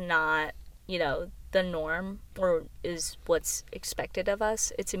that's not, the norm or is what's expected of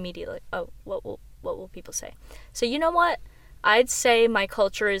us, it's immediately, oh, what will people say? So you know what? I'd say my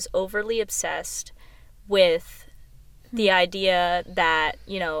culture is overly obsessed with the idea that,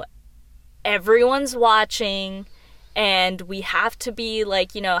 everyone's watching and we have to be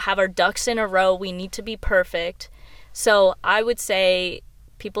like, have our ducks in a row. We need to be perfect. So I would say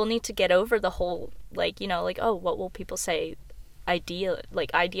people need to get over the whole, oh, what will people say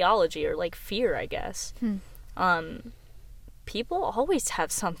ideology or like fear, I guess. People always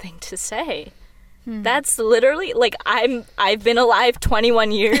have something to say. That's literally like I've been alive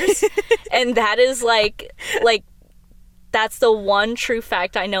 21 years and that is like that's the one true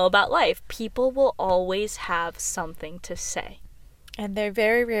fact I know about life. People will always have something to say. And they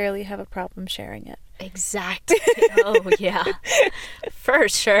very rarely have a problem sharing it. Exactly. Oh, yeah. For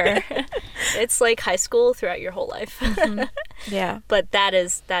sure. It's like high school throughout your whole life. Yeah. But that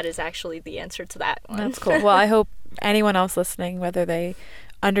is actually the answer to that one. That's cool. Well, I hope anyone else listening, whether they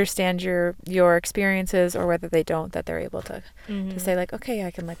understand your experiences or whether they don't, that they're able to say like, okay,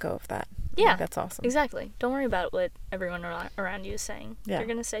 I can let go of that. Yeah. That's awesome. Exactly. Don't worry about what everyone around you is saying. Yeah. You're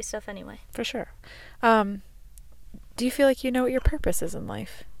going to say stuff anyway. For sure. Do you feel like you know what your purpose is in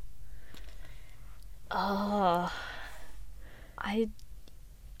life? Oh, I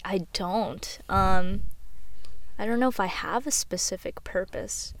don't. I don't know if I have a specific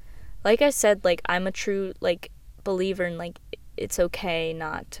purpose. Like I said, like I'm a true believer in it's okay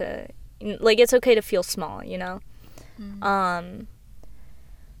not to it's okay to feel small,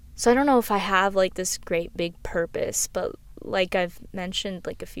 So I don't know if I have this great big purpose, but like I've mentioned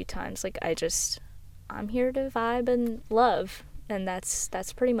a few times, I'm here to vibe and love, And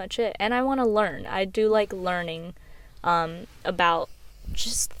that's pretty much it. And I want to learn. I do like learning about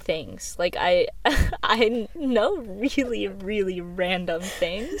just things. Like I know really, really random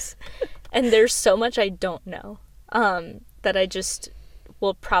things. And there's so much I don't know that I just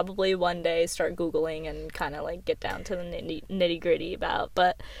will probably one day start Googling and kind of like get down to the nitty gritty about.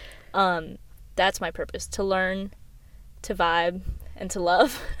 But that's my purpose, to learn, to vibe, and to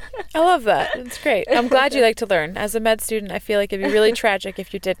love. I love that. It's great. I'm glad you like to learn. As a med student, I feel like it'd be really tragic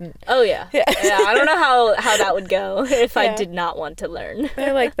if you didn't. Oh, yeah. Yeah, I don't know how that would go if I did not want to learn.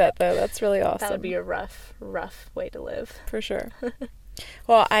 I like that, though. That's really awesome. That would be a rough way to live. For sure.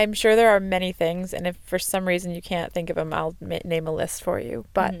 Well, I'm sure there are many things, and if for some reason you can't think of them, I'll name a list for you.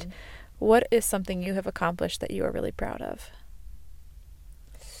 But what is something you have accomplished that you are really proud of?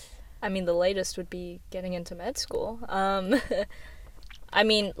 I mean, the latest would be getting into med school. I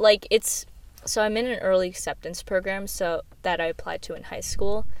mean, like, so I'm in an early acceptance program so that I applied to in high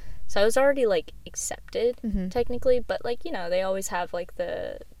school. So I was already, like, accepted, technically, but, like, you know, they always have, like,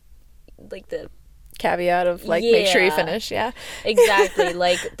 the caveat of, like, make sure you finish, Exactly.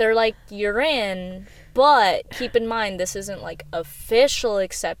 Like, they're like, you're in, but keep in mind, this isn't, like, official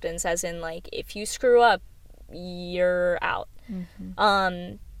acceptance, as in, like, if you screw up, you're out.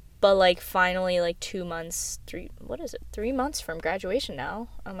 But, like, finally, like, 3 months from graduation now.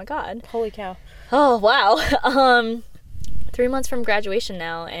 Oh, my God. Holy cow. Oh, wow. 3 months from graduation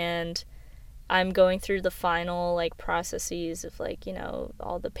now, and I'm going through the final, like, processes of, like, you know,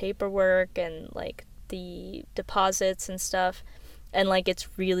 all the paperwork and, like, the deposits and stuff. And, like,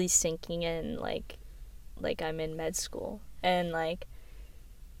 it's really sinking in, like I'm in med school. And, like,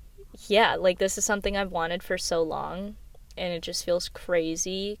 yeah, like, this is something I've wanted for so long. And it just feels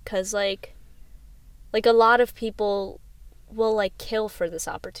crazy because, like a lot of people will, like, kill for this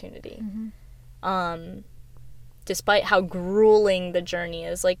opportunity. Despite how grueling the journey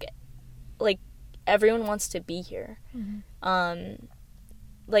is. Like everyone wants to be here.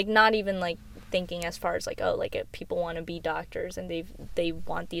 Like, not even, like, thinking as far as, like, oh, like, people want to be doctors and they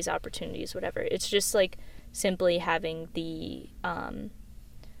want these opportunities, whatever. It's just, like, simply having the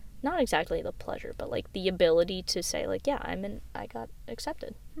not exactly the pleasure, but, like, the ability to say, like, yeah, I got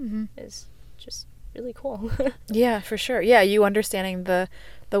accepted is just really cool. Yeah, for sure. Yeah, you understanding the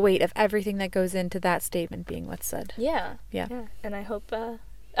weight of everything that goes into that statement being what's said. Yeah. And I hope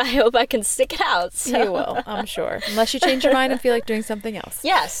I can stick it out. So. You will, I'm sure. Unless you change your mind and feel like doing something else.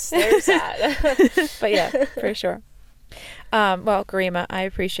 Yes, there's that. But yeah, for sure. Well, Gareema, I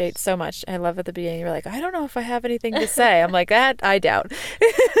appreciate so much. I love at the beginning, you're like, I don't know if I have anything to say. I'm like, that I doubt.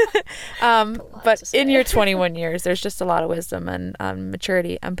 But in your 21 years, there's just a lot of wisdom and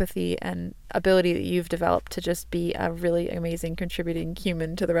maturity, empathy, and ability that you've developed to just be a really amazing contributing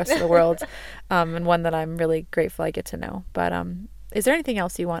human to the rest of the world, and one that I'm really grateful I get to know. But is there anything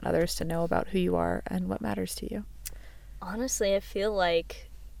else you want others to know about who you are and what matters to you? Honestly, I feel like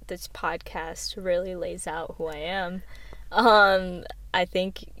this podcast really lays out who I am. I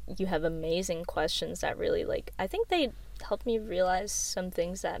think you have amazing questions that really, like, I think they helped me realize some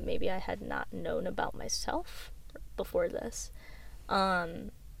things that maybe I had not known about myself before this, or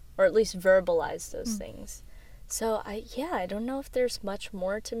at least verbalize those things. So I don't know if there's much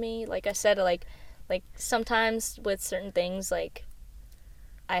more to me. Like I said, like sometimes with certain things, like,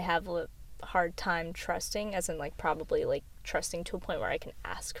 I have a hard time trusting, as in, like, probably, like, trusting to a point where I can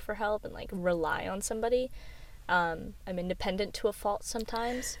ask for help and, like, rely on somebody. I'm independent to a fault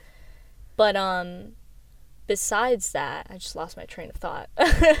sometimes. But besides that, I just lost my train of thought.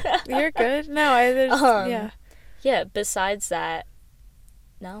 You're good. No, yeah, besides that,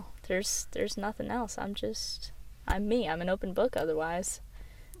 no, there's nothing else. I'm me. I'm an open book otherwise.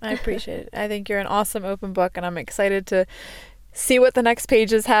 I appreciate it. I think you're an awesome open book, and I'm excited to see what the next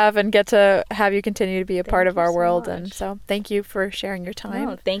pages have and get to have you continue to be a part of our world. Much. And so thank you for sharing your time.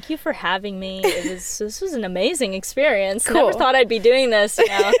 No, thank you for having me. This was an amazing experience. Cool. Never thought I'd be doing this,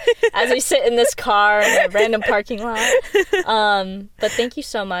 as we sit in this car in a random parking lot. But thank you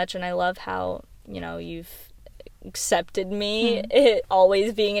so much, and I love how, you've accepted me, it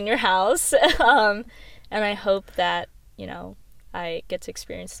always being in your house. And I hope that, I get to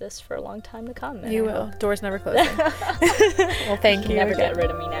experience this for a long time to come. You will. Doors never closing. Well, thank you. Never get rid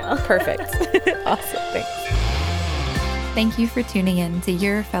of me now. Perfect. Awesome. Thanks. Thank you for tuning in to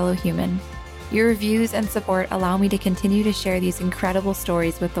Your Fellow Human. Your reviews and support allow me to continue to share these incredible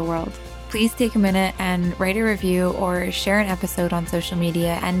stories with the world. Please take a minute and write a review or share an episode on social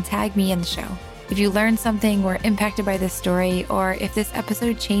media and tag me in the show. If you learned something, were impacted by this story, or if this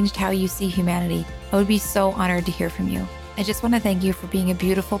episode changed how you see humanity, I would be so honored to hear from you. I just want to thank you for being a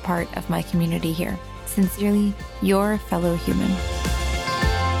beautiful part of my community here. Sincerely, your fellow human.